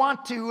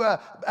to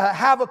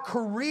have a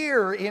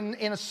career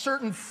in a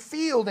certain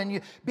field, and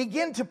you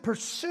begin to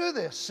pursue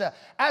this.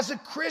 As a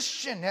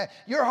Christian,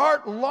 your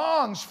heart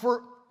longs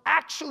for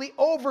actually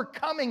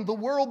overcoming the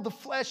world, the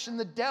flesh, and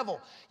the devil.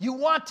 You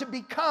want to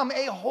become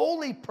a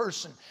holy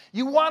person.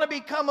 You want to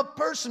become a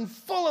person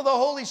full of the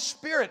Holy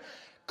Spirit,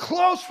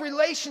 close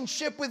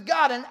relationship with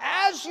God. And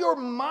as your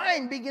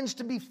mind begins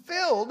to be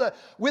filled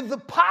with the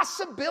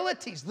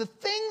possibilities, the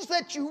things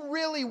that you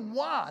really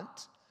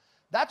want,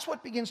 that's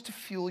what begins to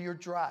fuel your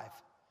drive.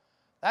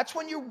 That's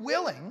when you're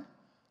willing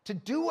to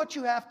do what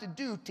you have to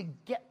do to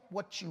get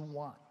what you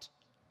want.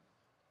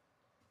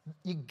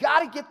 You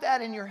got to get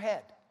that in your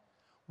head.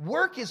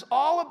 Work is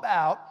all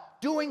about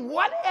doing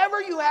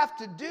whatever you have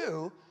to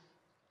do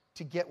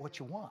to get what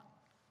you want,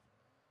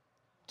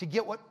 to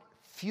get what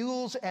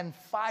fuels and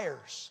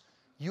fires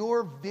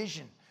your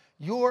vision,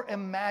 your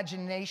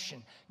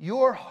imagination,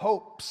 your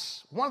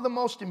hopes. One of the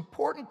most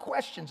important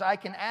questions I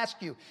can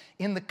ask you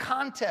in the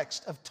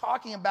context of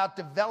talking about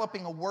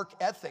developing a work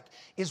ethic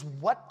is,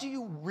 what do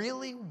you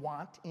really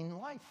want in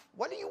life?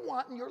 What do you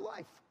want in your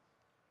life?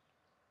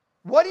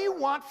 What do you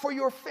want for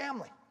your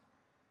family?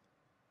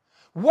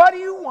 What do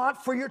you want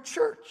for your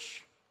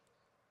church?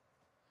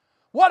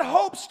 What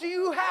hopes do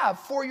you have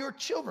for your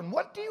children?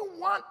 What do you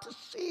want to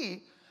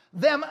see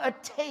them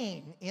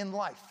attain in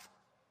life?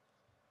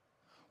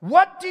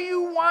 What do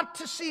you want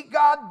to see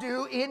God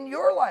do in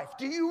your life?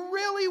 Do you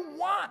really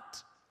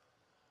want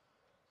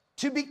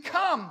to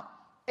become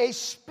a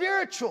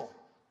spiritual,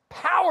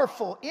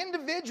 powerful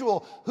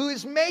individual who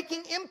is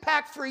making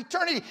impact for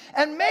eternity?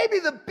 And maybe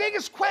the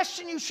biggest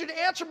question you should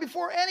answer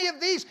before any of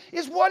these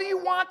is, what do you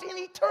want in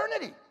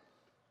eternity?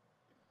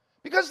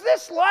 Because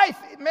this life,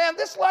 man,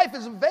 this life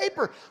is a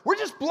vapor. We're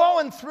just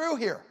blowing through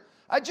here.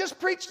 I just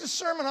preached a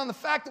sermon on the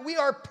fact that we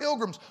are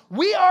pilgrims.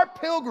 We are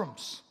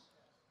pilgrims.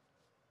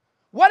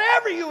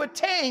 Whatever you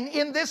attain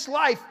in this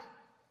life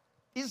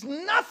is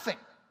nothing.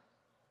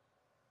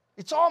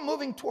 It's all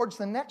moving towards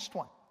the next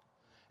one.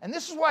 And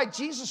this is why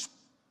Jesus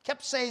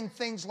kept saying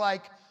things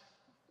like,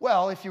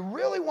 well, if you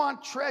really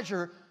want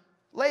treasure,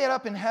 lay it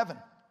up in heaven.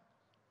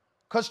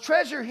 Because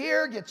treasure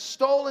here gets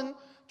stolen.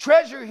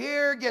 Treasure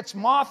here gets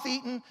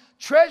moth-eaten.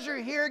 Treasure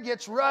here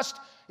gets rust.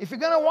 If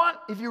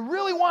you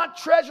really want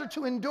treasure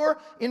to endure,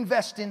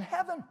 invest in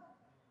heaven.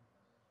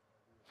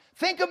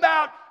 Think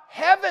about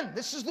heaven.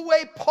 This is the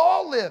way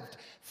Paul lived.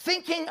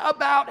 Thinking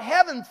about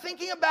heaven,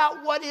 thinking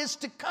about what is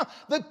to come.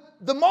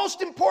 The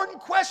most important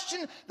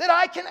question that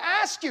I can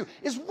ask you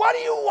is, what do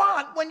you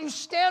want when you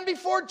stand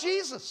before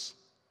Jesus?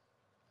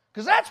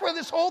 Because that's where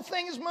this whole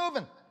thing is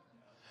moving.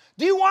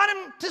 Do you want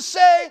him to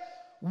say,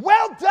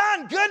 well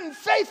done, good and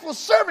faithful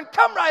servant,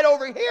 come right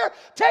over here,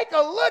 take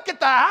a look at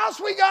the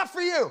house we got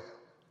for you?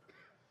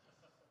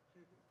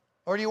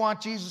 Or do you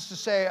want Jesus to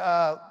say,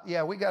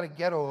 yeah, we got a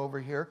ghetto over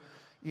here.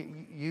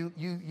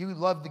 You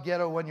loved the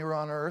ghetto when you were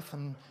on earth,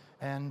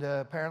 and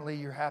apparently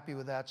you're happy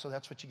with that, so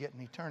that's what you get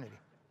in eternity.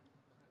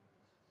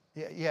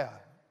 Yeah,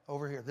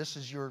 over here. This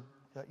is your,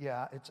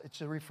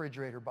 it's a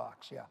refrigerator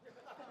box, yeah.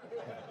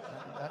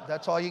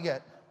 That's all you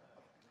get.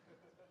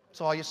 That's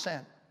all you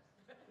sent.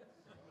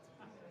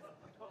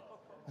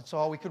 That's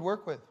all we could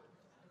work with.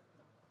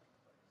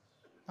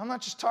 I'm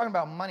not just talking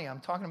about money. I'm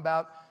talking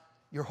about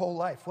your whole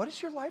life. What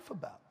is your life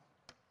about?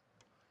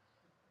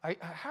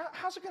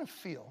 How's it going to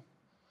feel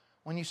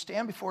when you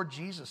stand before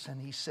Jesus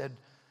and he said,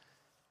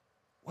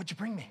 what'd you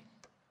bring me?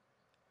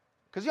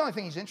 Because the only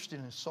thing he's interested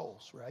in is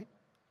souls, right?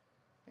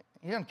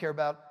 He doesn't care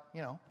about,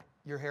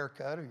 your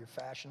haircut or your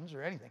fashions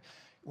or anything.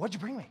 What'd you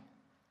bring me?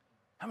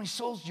 How many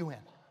souls did you win?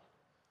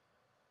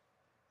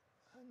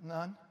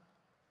 None.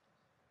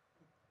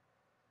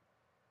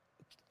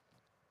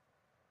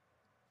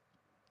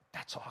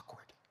 That's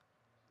awkward.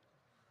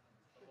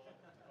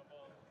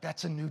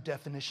 That's a new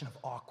definition of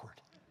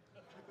awkward.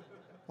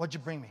 What'd you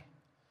bring me?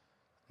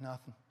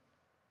 Nothing.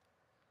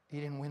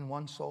 You didn't win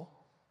one soul?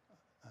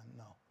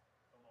 No.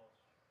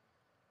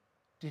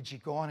 Did you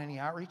go on any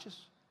outreaches?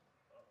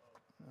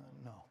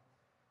 No.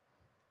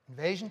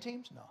 Invasion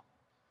teams? No.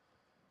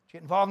 Did you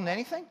get involved in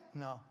anything?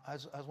 No. I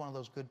was one of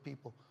those good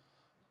people.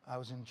 I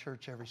was in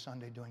church every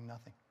Sunday doing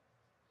nothing.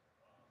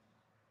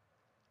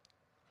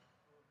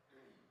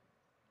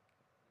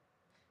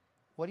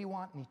 What do you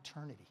want in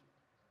eternity?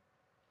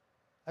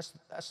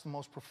 That's the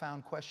most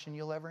profound question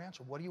you'll ever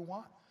answer. What do you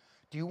want?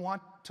 Do you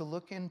want to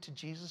look into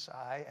Jesus'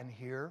 eye and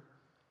hear,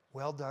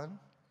 well done,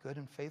 good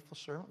and faithful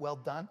servant, well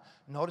done?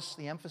 Notice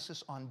the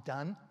emphasis on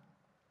done.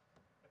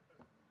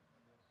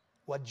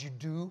 What'd you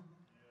do?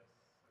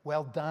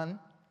 Well done.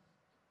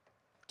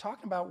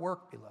 Talking about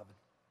work, beloved.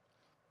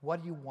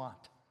 What do you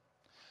want?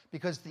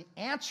 Because the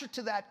answer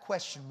to that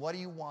question, what do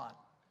you want,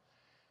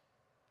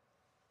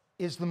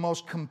 is the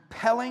most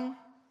compelling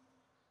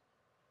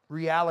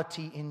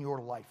reality in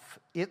your life.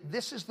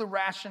 This is the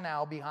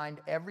rationale behind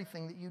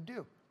everything that you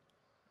do,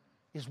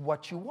 is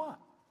what you want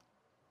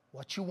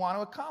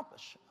to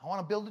accomplish. I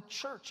want to build a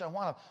church. I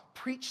want to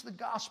preach the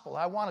gospel.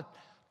 I want to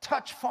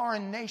touch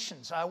foreign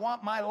nations. I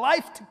want my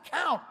life to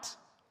count.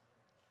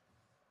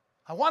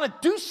 I want to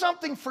do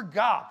something for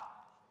God.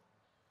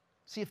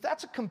 See, if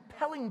that's a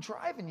compelling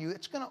drive in you,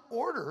 it's going to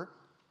order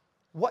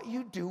what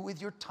you do with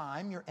your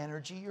time, your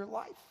energy, your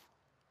life.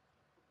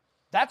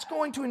 That's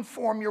going to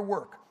inform your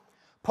work.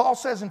 Paul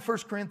says in 1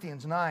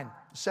 Corinthians 9,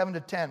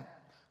 7-10,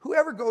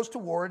 whoever goes to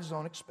war at his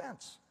own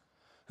expense,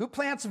 who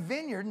plants a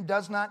vineyard and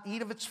does not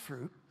eat of its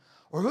fruit,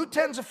 or who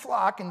tends a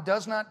flock and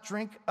does not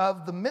drink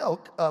of the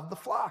milk of the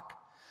flock.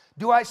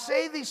 Do I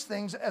say these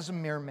things as a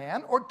mere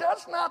man, or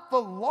does not the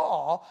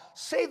law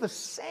say the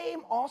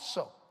same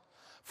also?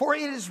 For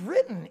it is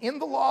written in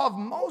the law of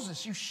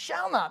Moses, you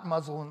shall not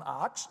muzzle an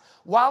ox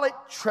while it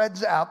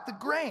treads out the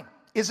grain.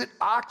 Is it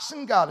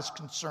oxen God is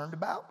concerned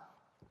about?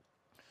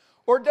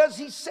 Or does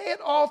he say it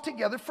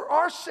altogether for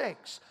our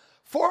sakes?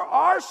 For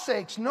our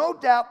sakes, no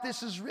doubt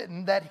this is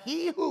written, that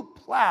he who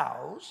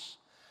plows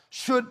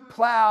should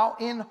plow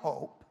in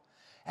hope,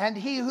 and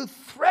he who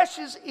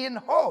threshes in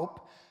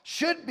hope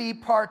should be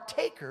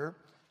partaker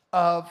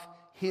of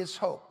his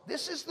hope.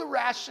 This is the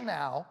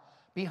rationale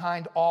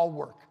behind all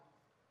work.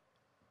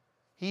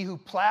 He who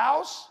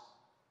plows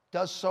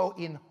does so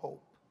in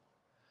hope,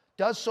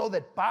 does so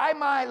that by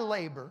my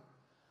labor,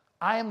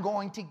 I am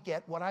going to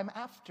get what I'm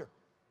after.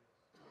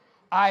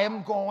 I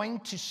am going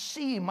to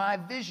see my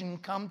vision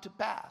come to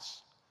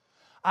pass.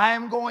 I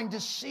am going to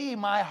see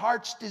my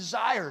heart's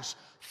desires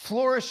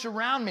flourish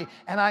around me,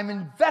 and I'm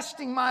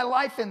investing my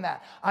life in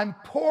that. I'm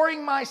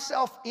pouring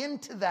myself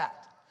into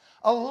that.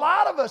 A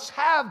lot of us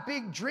have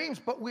big dreams,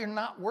 but we're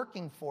not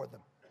working for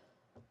them.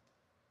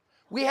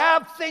 We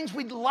have things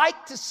we'd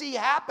like to see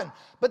happen,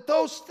 but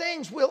those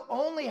things will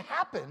only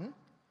happen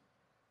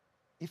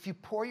if you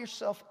pour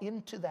yourself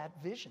into that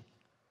vision,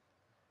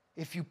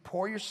 if you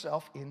pour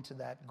yourself into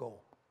that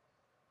goal.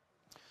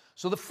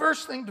 So the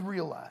first thing to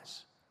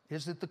realize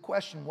is that the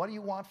question, what do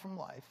you want from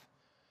life,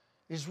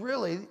 is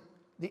really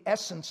the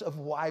essence of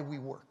why we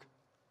work.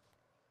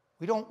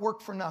 We don't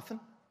work for nothing.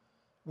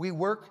 We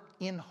work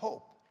in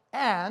hope.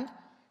 And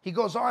he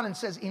goes on and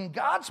says, in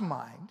God's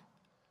mind,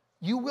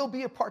 you will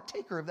be a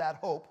partaker of that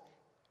hope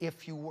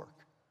if you work.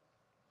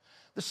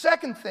 The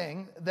second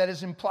thing that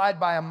is implied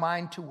by a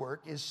mind to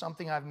work is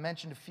something I've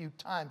mentioned a few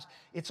times.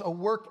 It's a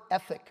work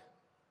ethic.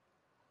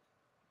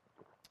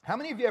 How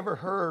many of you ever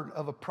heard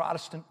of a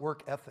Protestant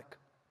work ethic?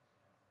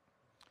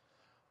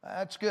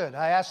 That's good.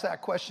 I asked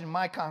that question in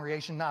my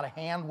congregation, not a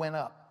hand went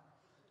up.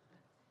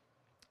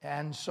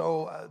 And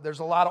so there's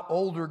a lot of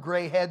older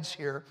gray heads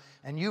here,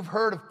 and you've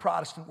heard of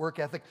Protestant work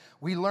ethic.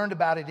 We learned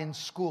about it in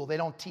school. They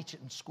don't teach it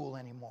in school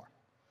anymore.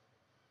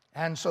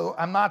 And so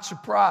I'm not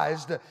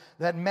surprised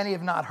that many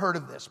have not heard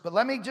of this. But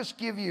let me just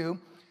give you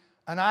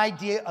an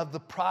idea of the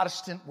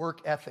Protestant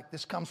work ethic.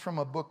 This comes from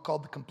a book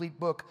called The Complete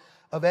Book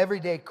of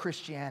Everyday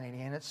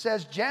Christianity. And it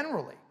says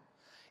generally,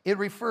 it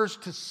refers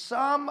to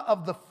some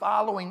of the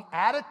following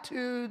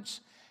attitudes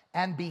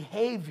and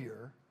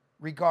behavior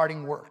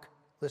regarding work.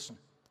 Listen.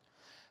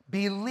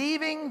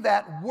 Believing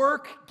that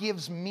work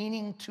gives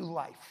meaning to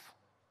life.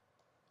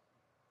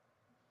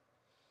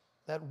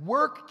 That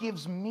work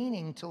gives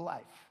meaning to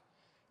life.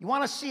 You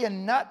want to see a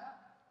nut?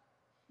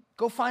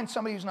 Go find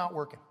somebody who's not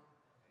working.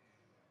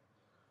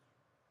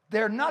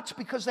 They're nuts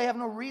because they have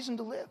no reason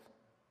to live.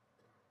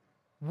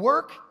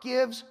 Work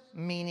gives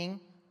meaning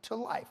to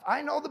life.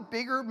 I know the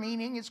bigger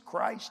meaning is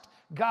Christ,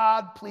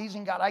 God,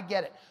 pleasing God. I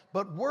get it.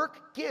 But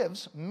work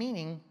gives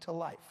meaning to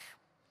life.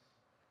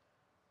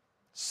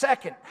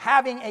 Second,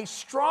 having a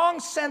strong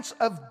sense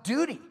of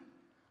duty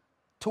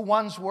to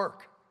one's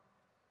work.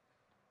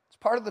 It's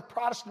part of the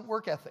Protestant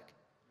work ethic.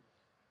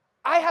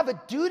 I have a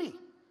duty.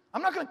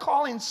 I'm not going to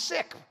call in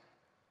sick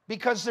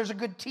because there's a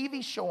good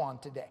TV show on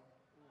today.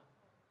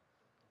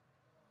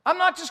 I'm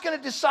not just going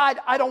to decide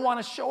I don't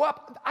want to show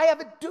up. I have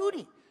a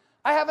duty.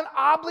 I have an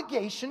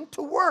obligation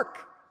to work.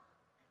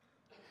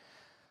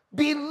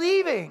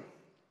 Believing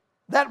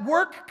that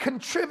work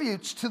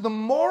contributes to the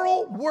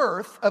moral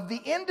worth of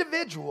the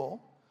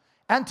individual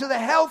and to the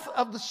health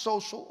of the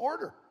social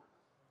order.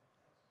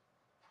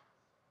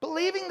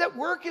 Believing that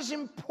work is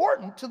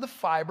important to the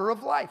fiber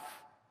of life.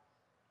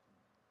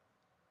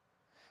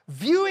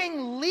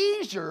 Viewing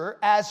leisure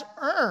as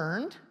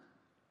earned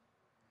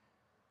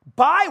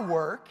by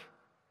work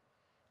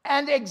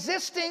and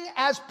existing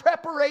as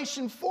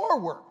preparation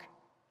for work.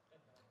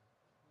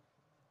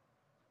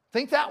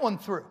 Think that one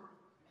through.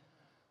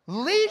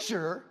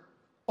 Leisure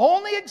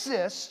only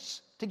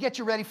exists to get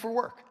you ready for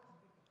work.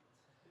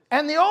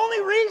 And the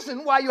only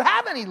reason why you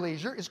have any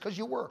leisure is because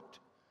you worked.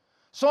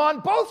 So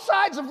on both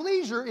sides of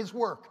leisure is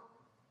work.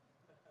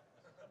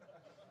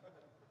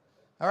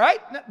 All right?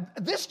 Now,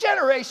 this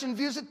generation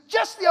views it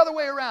just the other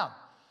way around.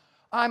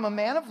 I'm a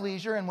man of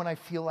leisure, and when I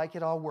feel like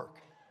it, I'll work.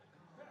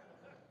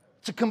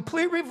 It's a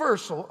complete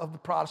reversal of the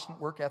Protestant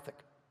work ethic.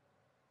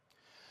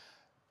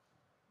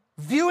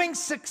 Viewing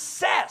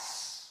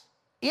success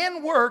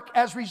in work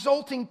as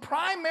resulting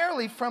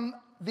primarily from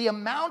the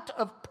amount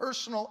of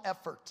personal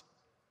effort.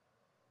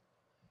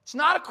 It's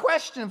not a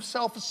question of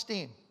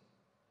self-esteem.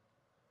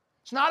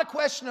 It's not a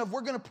question of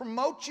we're going to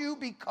promote you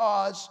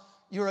because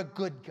you're a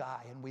good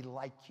guy and we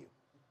like you.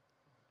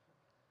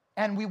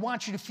 And we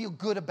want you to feel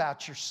good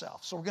about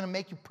yourself, so we're going to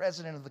make you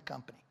president of the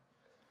company.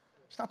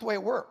 It's not the way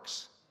it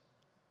works.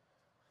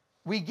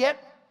 We get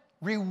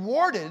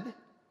rewarded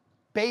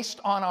based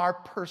on our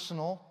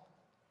personal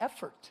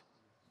effort.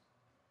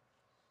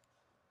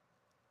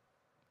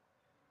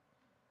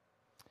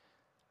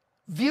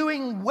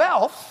 Viewing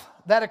wealth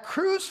that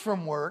accrues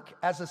from work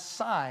as a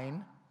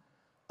sign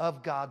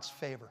of God's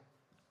favor.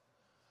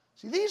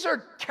 See, these are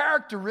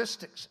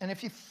characteristics, and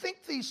if you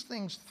think these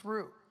things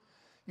through,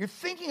 you're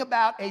thinking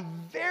about a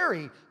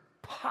very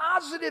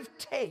positive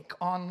take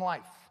on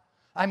life.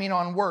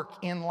 On work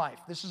in life.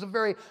 This is a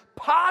very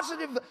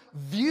positive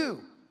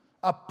view,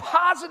 a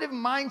positive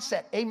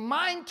mindset, a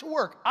mind to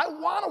work. I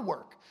want to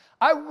work.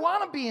 I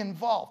want to be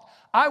involved.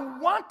 I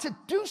want to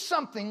do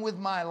something with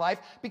my life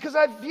because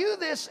I view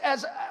this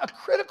as a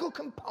critical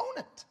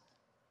component.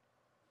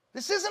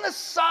 This isn't a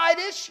side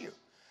issue.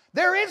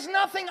 There is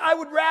nothing I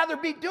would rather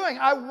be doing.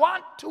 I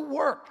want to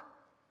work.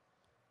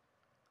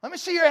 Let me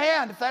see your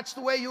hand if that's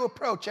the way you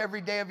approach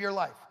every day of your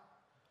life.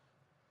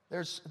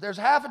 There's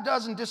half a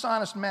dozen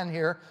dishonest men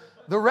here.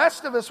 The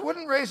rest of us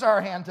wouldn't raise our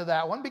hand to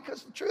that one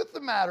because the truth of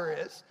the matter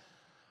is,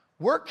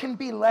 work can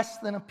be less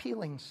than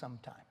appealing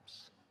sometimes.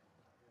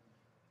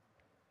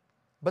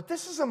 But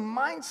this is a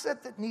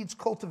mindset that needs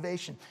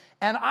cultivation.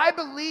 And I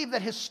believe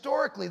that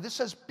historically this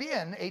has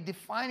been a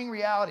defining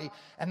reality,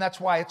 and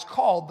that's why it's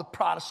called the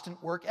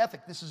Protestant work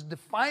ethic. This is a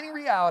defining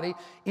reality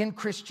in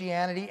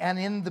Christianity and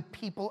in the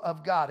people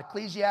of God.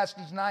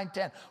 Ecclesiastes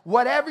 9:10.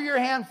 Whatever your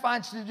hand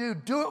finds to do,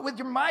 do it with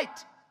your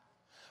might.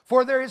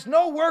 For there is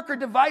no work or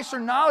device or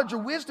knowledge or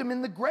wisdom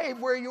in the grave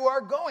where you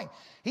are going.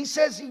 He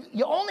says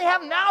you only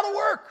have now to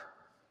work.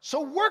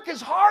 So work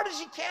as hard as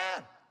you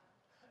can.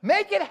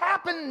 Make it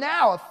happen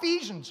now.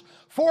 Ephesians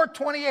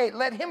 4:28.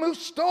 Let him who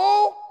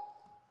stole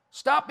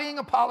stop being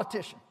a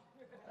politician.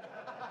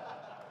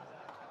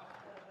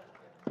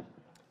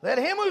 Let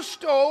him who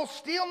stole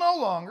steal no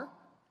longer,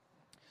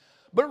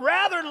 but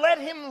rather let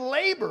him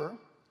labor,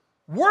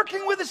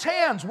 working with his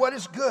hands what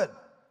is good,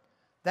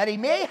 that he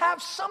may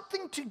have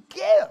something to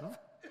give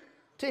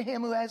to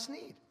him who has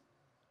need.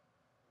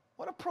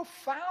 What a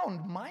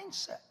profound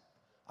mindset.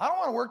 I don't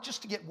want to work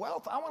just to get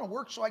wealth. I want to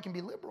work so I can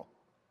be liberal.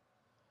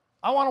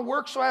 I want to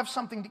work so I have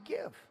something to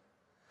give.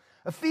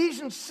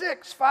 Ephesians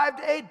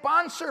 6:5-8,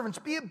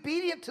 bondservants, be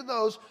obedient to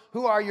those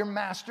who are your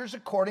masters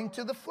according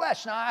to the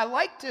flesh. Now, I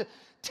like to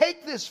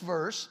take this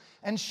verse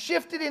and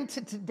shift it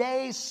into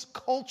today's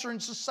culture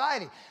and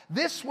society.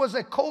 This was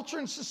a culture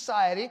and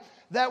society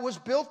that was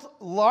built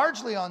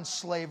largely on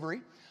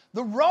slavery.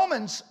 The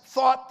Romans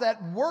thought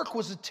that work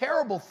was a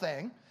terrible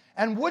thing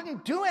and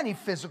wouldn't do any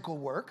physical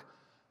work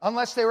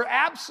unless they were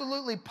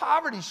absolutely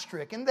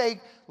poverty-stricken.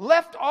 They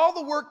left all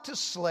the work to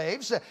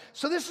slaves.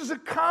 So this is a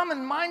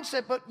common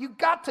mindset, but you've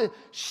got to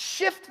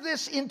shift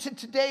this into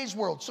today's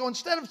world. So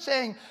instead of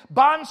saying,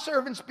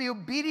 bondservants, be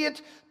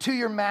obedient to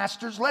your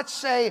masters, let's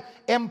say,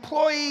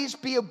 employees,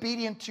 be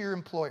obedient to your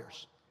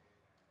employers.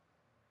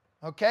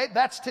 Okay?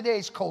 That's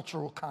today's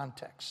cultural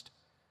context.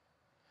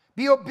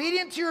 Be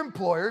obedient to your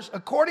employers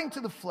according to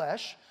the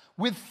flesh,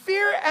 with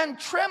fear and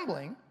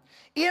trembling,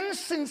 in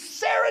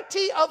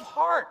sincerity of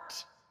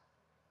heart,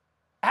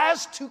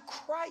 as to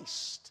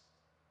Christ.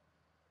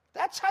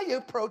 That's how you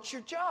approach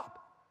your job.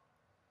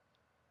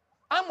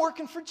 I'm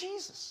working for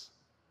Jesus.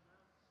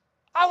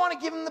 I want to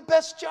give him the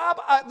best job,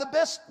 the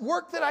best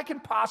work that I can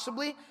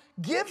possibly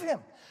give him.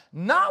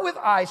 Not with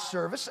eye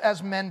service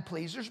as men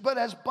pleasers, but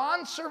as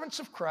bondservants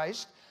of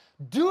Christ,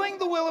 doing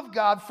the will of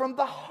God from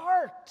the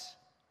heart.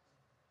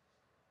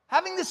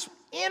 Having this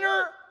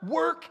inner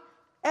work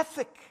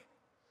ethic.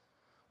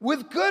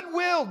 With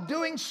goodwill,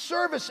 doing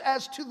service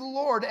as to the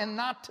Lord and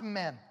not to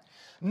men.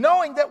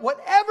 Knowing that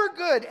whatever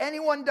good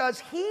anyone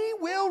does, he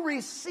will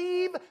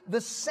receive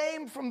the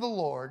same from the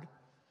Lord,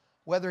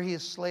 whether he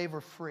is slave or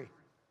free.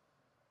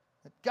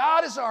 That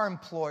God is our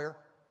employer.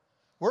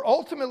 We're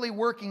ultimately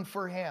working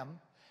for him.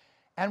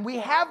 And we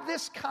have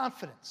this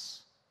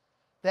confidence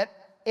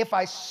that if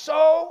I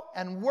sow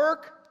and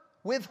work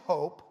with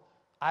hope,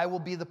 I will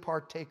be the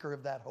partaker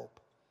of that hope.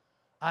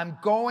 I'm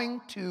going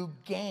to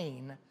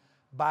gain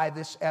by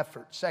this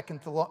effort. 2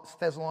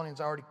 Thessalonians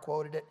already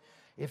quoted it.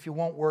 If you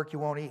won't work, you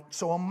won't eat.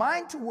 So a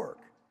mind to work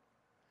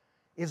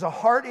is a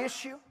heart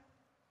issue.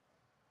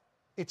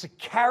 It's a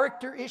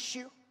character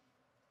issue.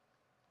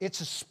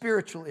 It's a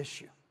spiritual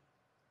issue.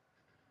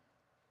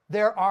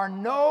 There are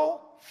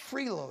no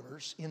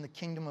freeloaders in the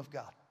kingdom of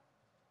God.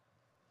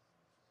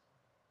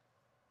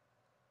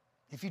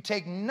 If you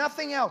take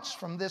nothing else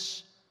from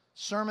this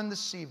sermon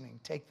this evening,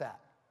 take that.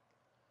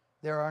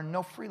 There are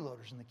no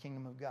freeloaders in the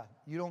kingdom of God.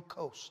 You don't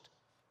coast.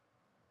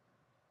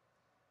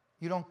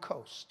 You don't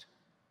coast.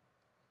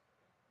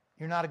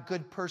 You're not a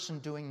good person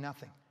doing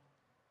nothing.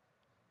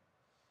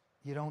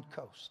 You don't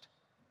coast.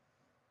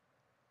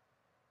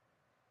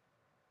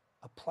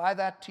 Apply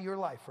that to your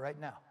life right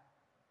now.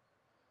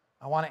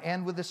 I want to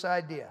end with this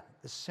idea,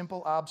 this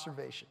simple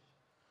observation.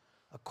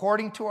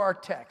 According to our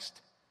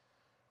text,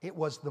 it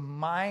was the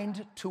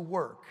mind to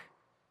work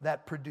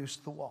that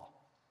produced the wall.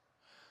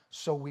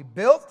 So we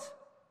built,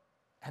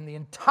 and the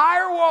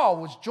entire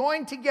wall was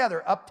joined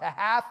together up to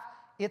half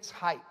its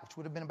height, which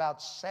would have been about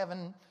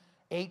 7-8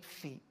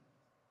 feet.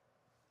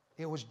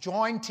 It was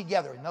joined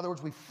together. In other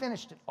words, we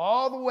finished it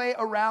all the way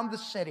around the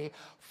city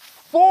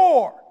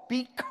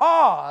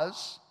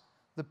because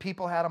the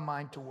people had a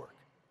mind to work.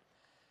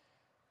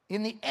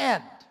 In the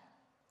end,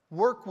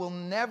 work will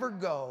never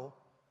go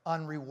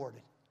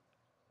unrewarded.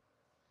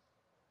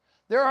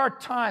 There are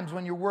times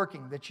when you're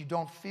working that you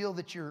don't feel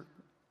that your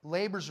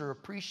labors are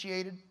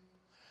appreciated.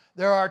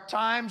 There are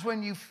times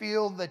when you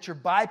feel that you're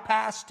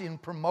bypassed in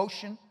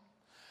promotion.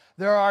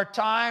 There are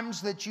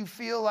times that you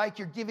feel like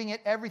you're giving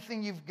it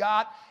everything you've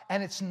got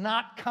and it's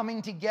not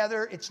coming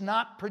together, it's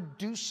not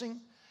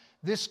producing.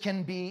 This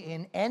can be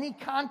in any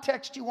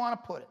context you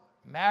want to put it.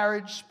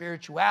 Marriage,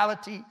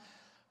 spirituality,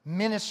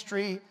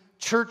 ministry,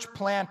 church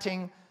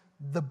planting,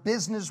 the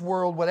business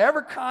world,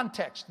 whatever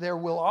context, there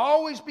will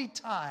always be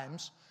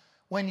times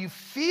when you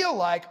feel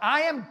like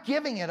I am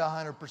giving it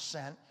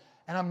 100%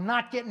 and I'm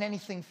not getting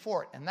anything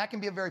for it. And that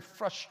can be a very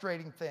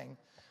frustrating thing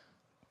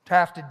to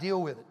have to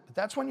deal with it. But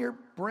that's when your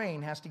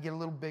brain has to get a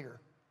little bigger.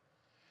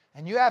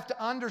 And you have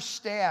to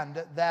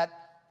understand that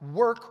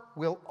work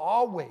will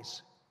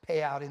always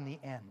pay out in the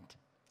end.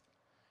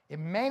 It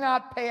may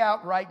not pay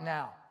out right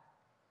now.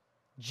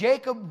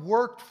 Jacob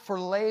worked for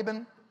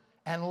Laban,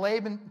 and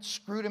Laban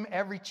screwed him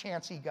every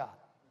chance he got.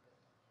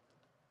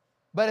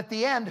 But at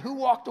the end, who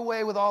walked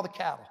away with all the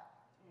cattle?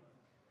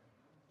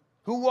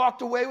 Who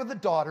walked away with the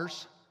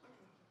daughters?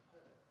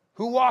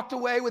 Who walked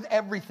away with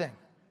everything?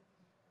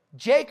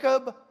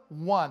 Jacob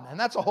won. And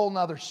that's a whole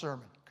nother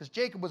sermon, because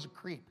Jacob was a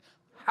creep.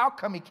 How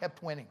come he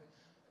kept winning?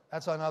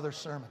 That's another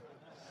sermon.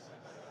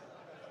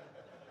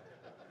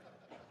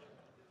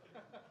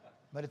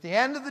 But at the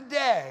end of the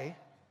day,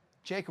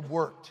 Jacob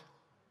worked.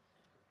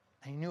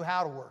 And he knew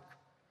how to work.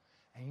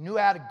 And he knew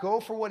how to go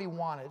for what he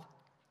wanted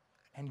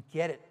and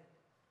get it.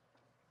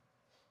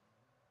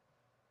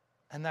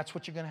 And that's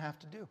what you're going to have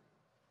to do.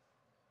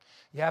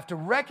 You have to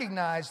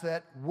recognize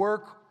that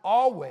work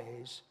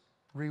always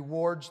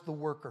rewards the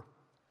worker.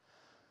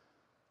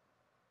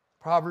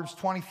 Proverbs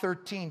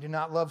 20:13, do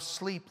not love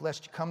sleep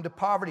lest you come to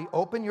poverty.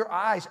 Open your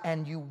eyes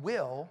and you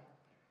will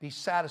be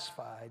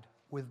satisfied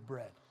with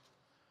bread.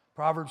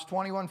 Proverbs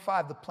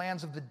 21:5, the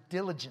plans of the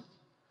diligent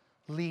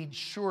lead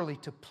surely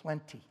to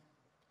plenty.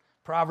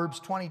 Proverbs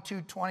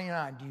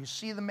 22:29, do you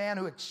see the man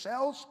who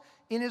excels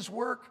in his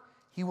work?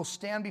 He will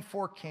stand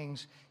before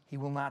kings. He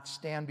will not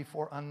stand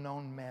before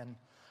unknown men.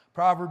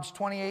 Proverbs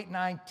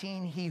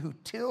 28:19, he who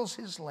tills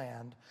his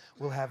land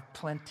will have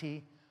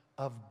plenty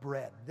of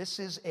bread. This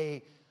is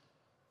a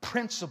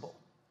principle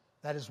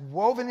that is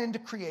woven into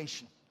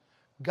creation.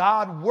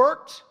 God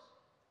worked,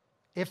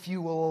 if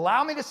you will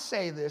allow me to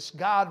say this,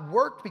 God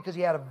worked because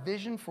he had a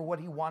vision for what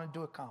he wanted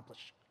to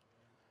accomplish.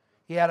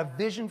 He had a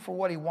vision for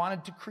what he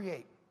wanted to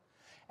create.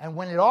 And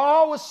when it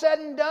all was said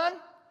and done,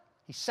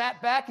 he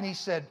sat back and he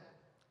said,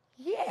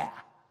 yeah,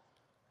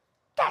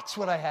 that's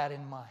what I had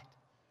in mind.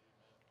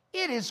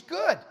 It is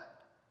good.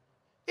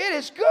 It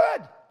is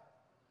good.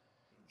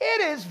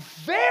 It is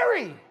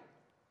very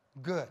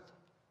good.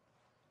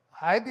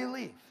 I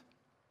believe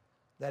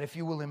that if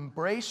you will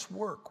embrace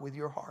work with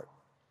your heart,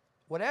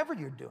 whatever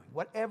you're doing,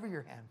 whatever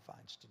your hand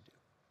finds to do,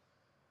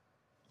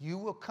 you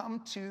will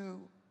come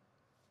to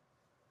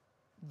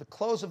the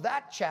close of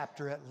that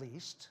chapter at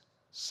least,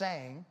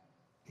 saying,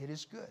 it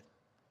is good.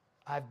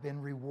 I've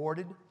been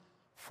rewarded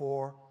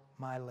for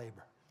my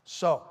labor.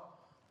 So,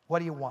 what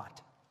do you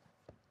want?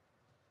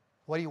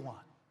 What do you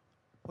want?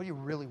 What do you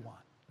really want?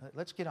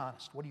 Let's get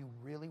honest. What do you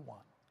really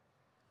want?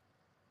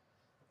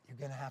 You're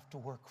going to have to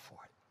work for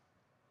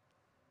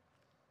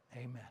it.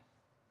 Amen.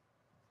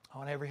 I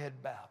want every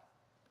head bowed,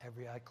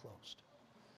 every eye closed.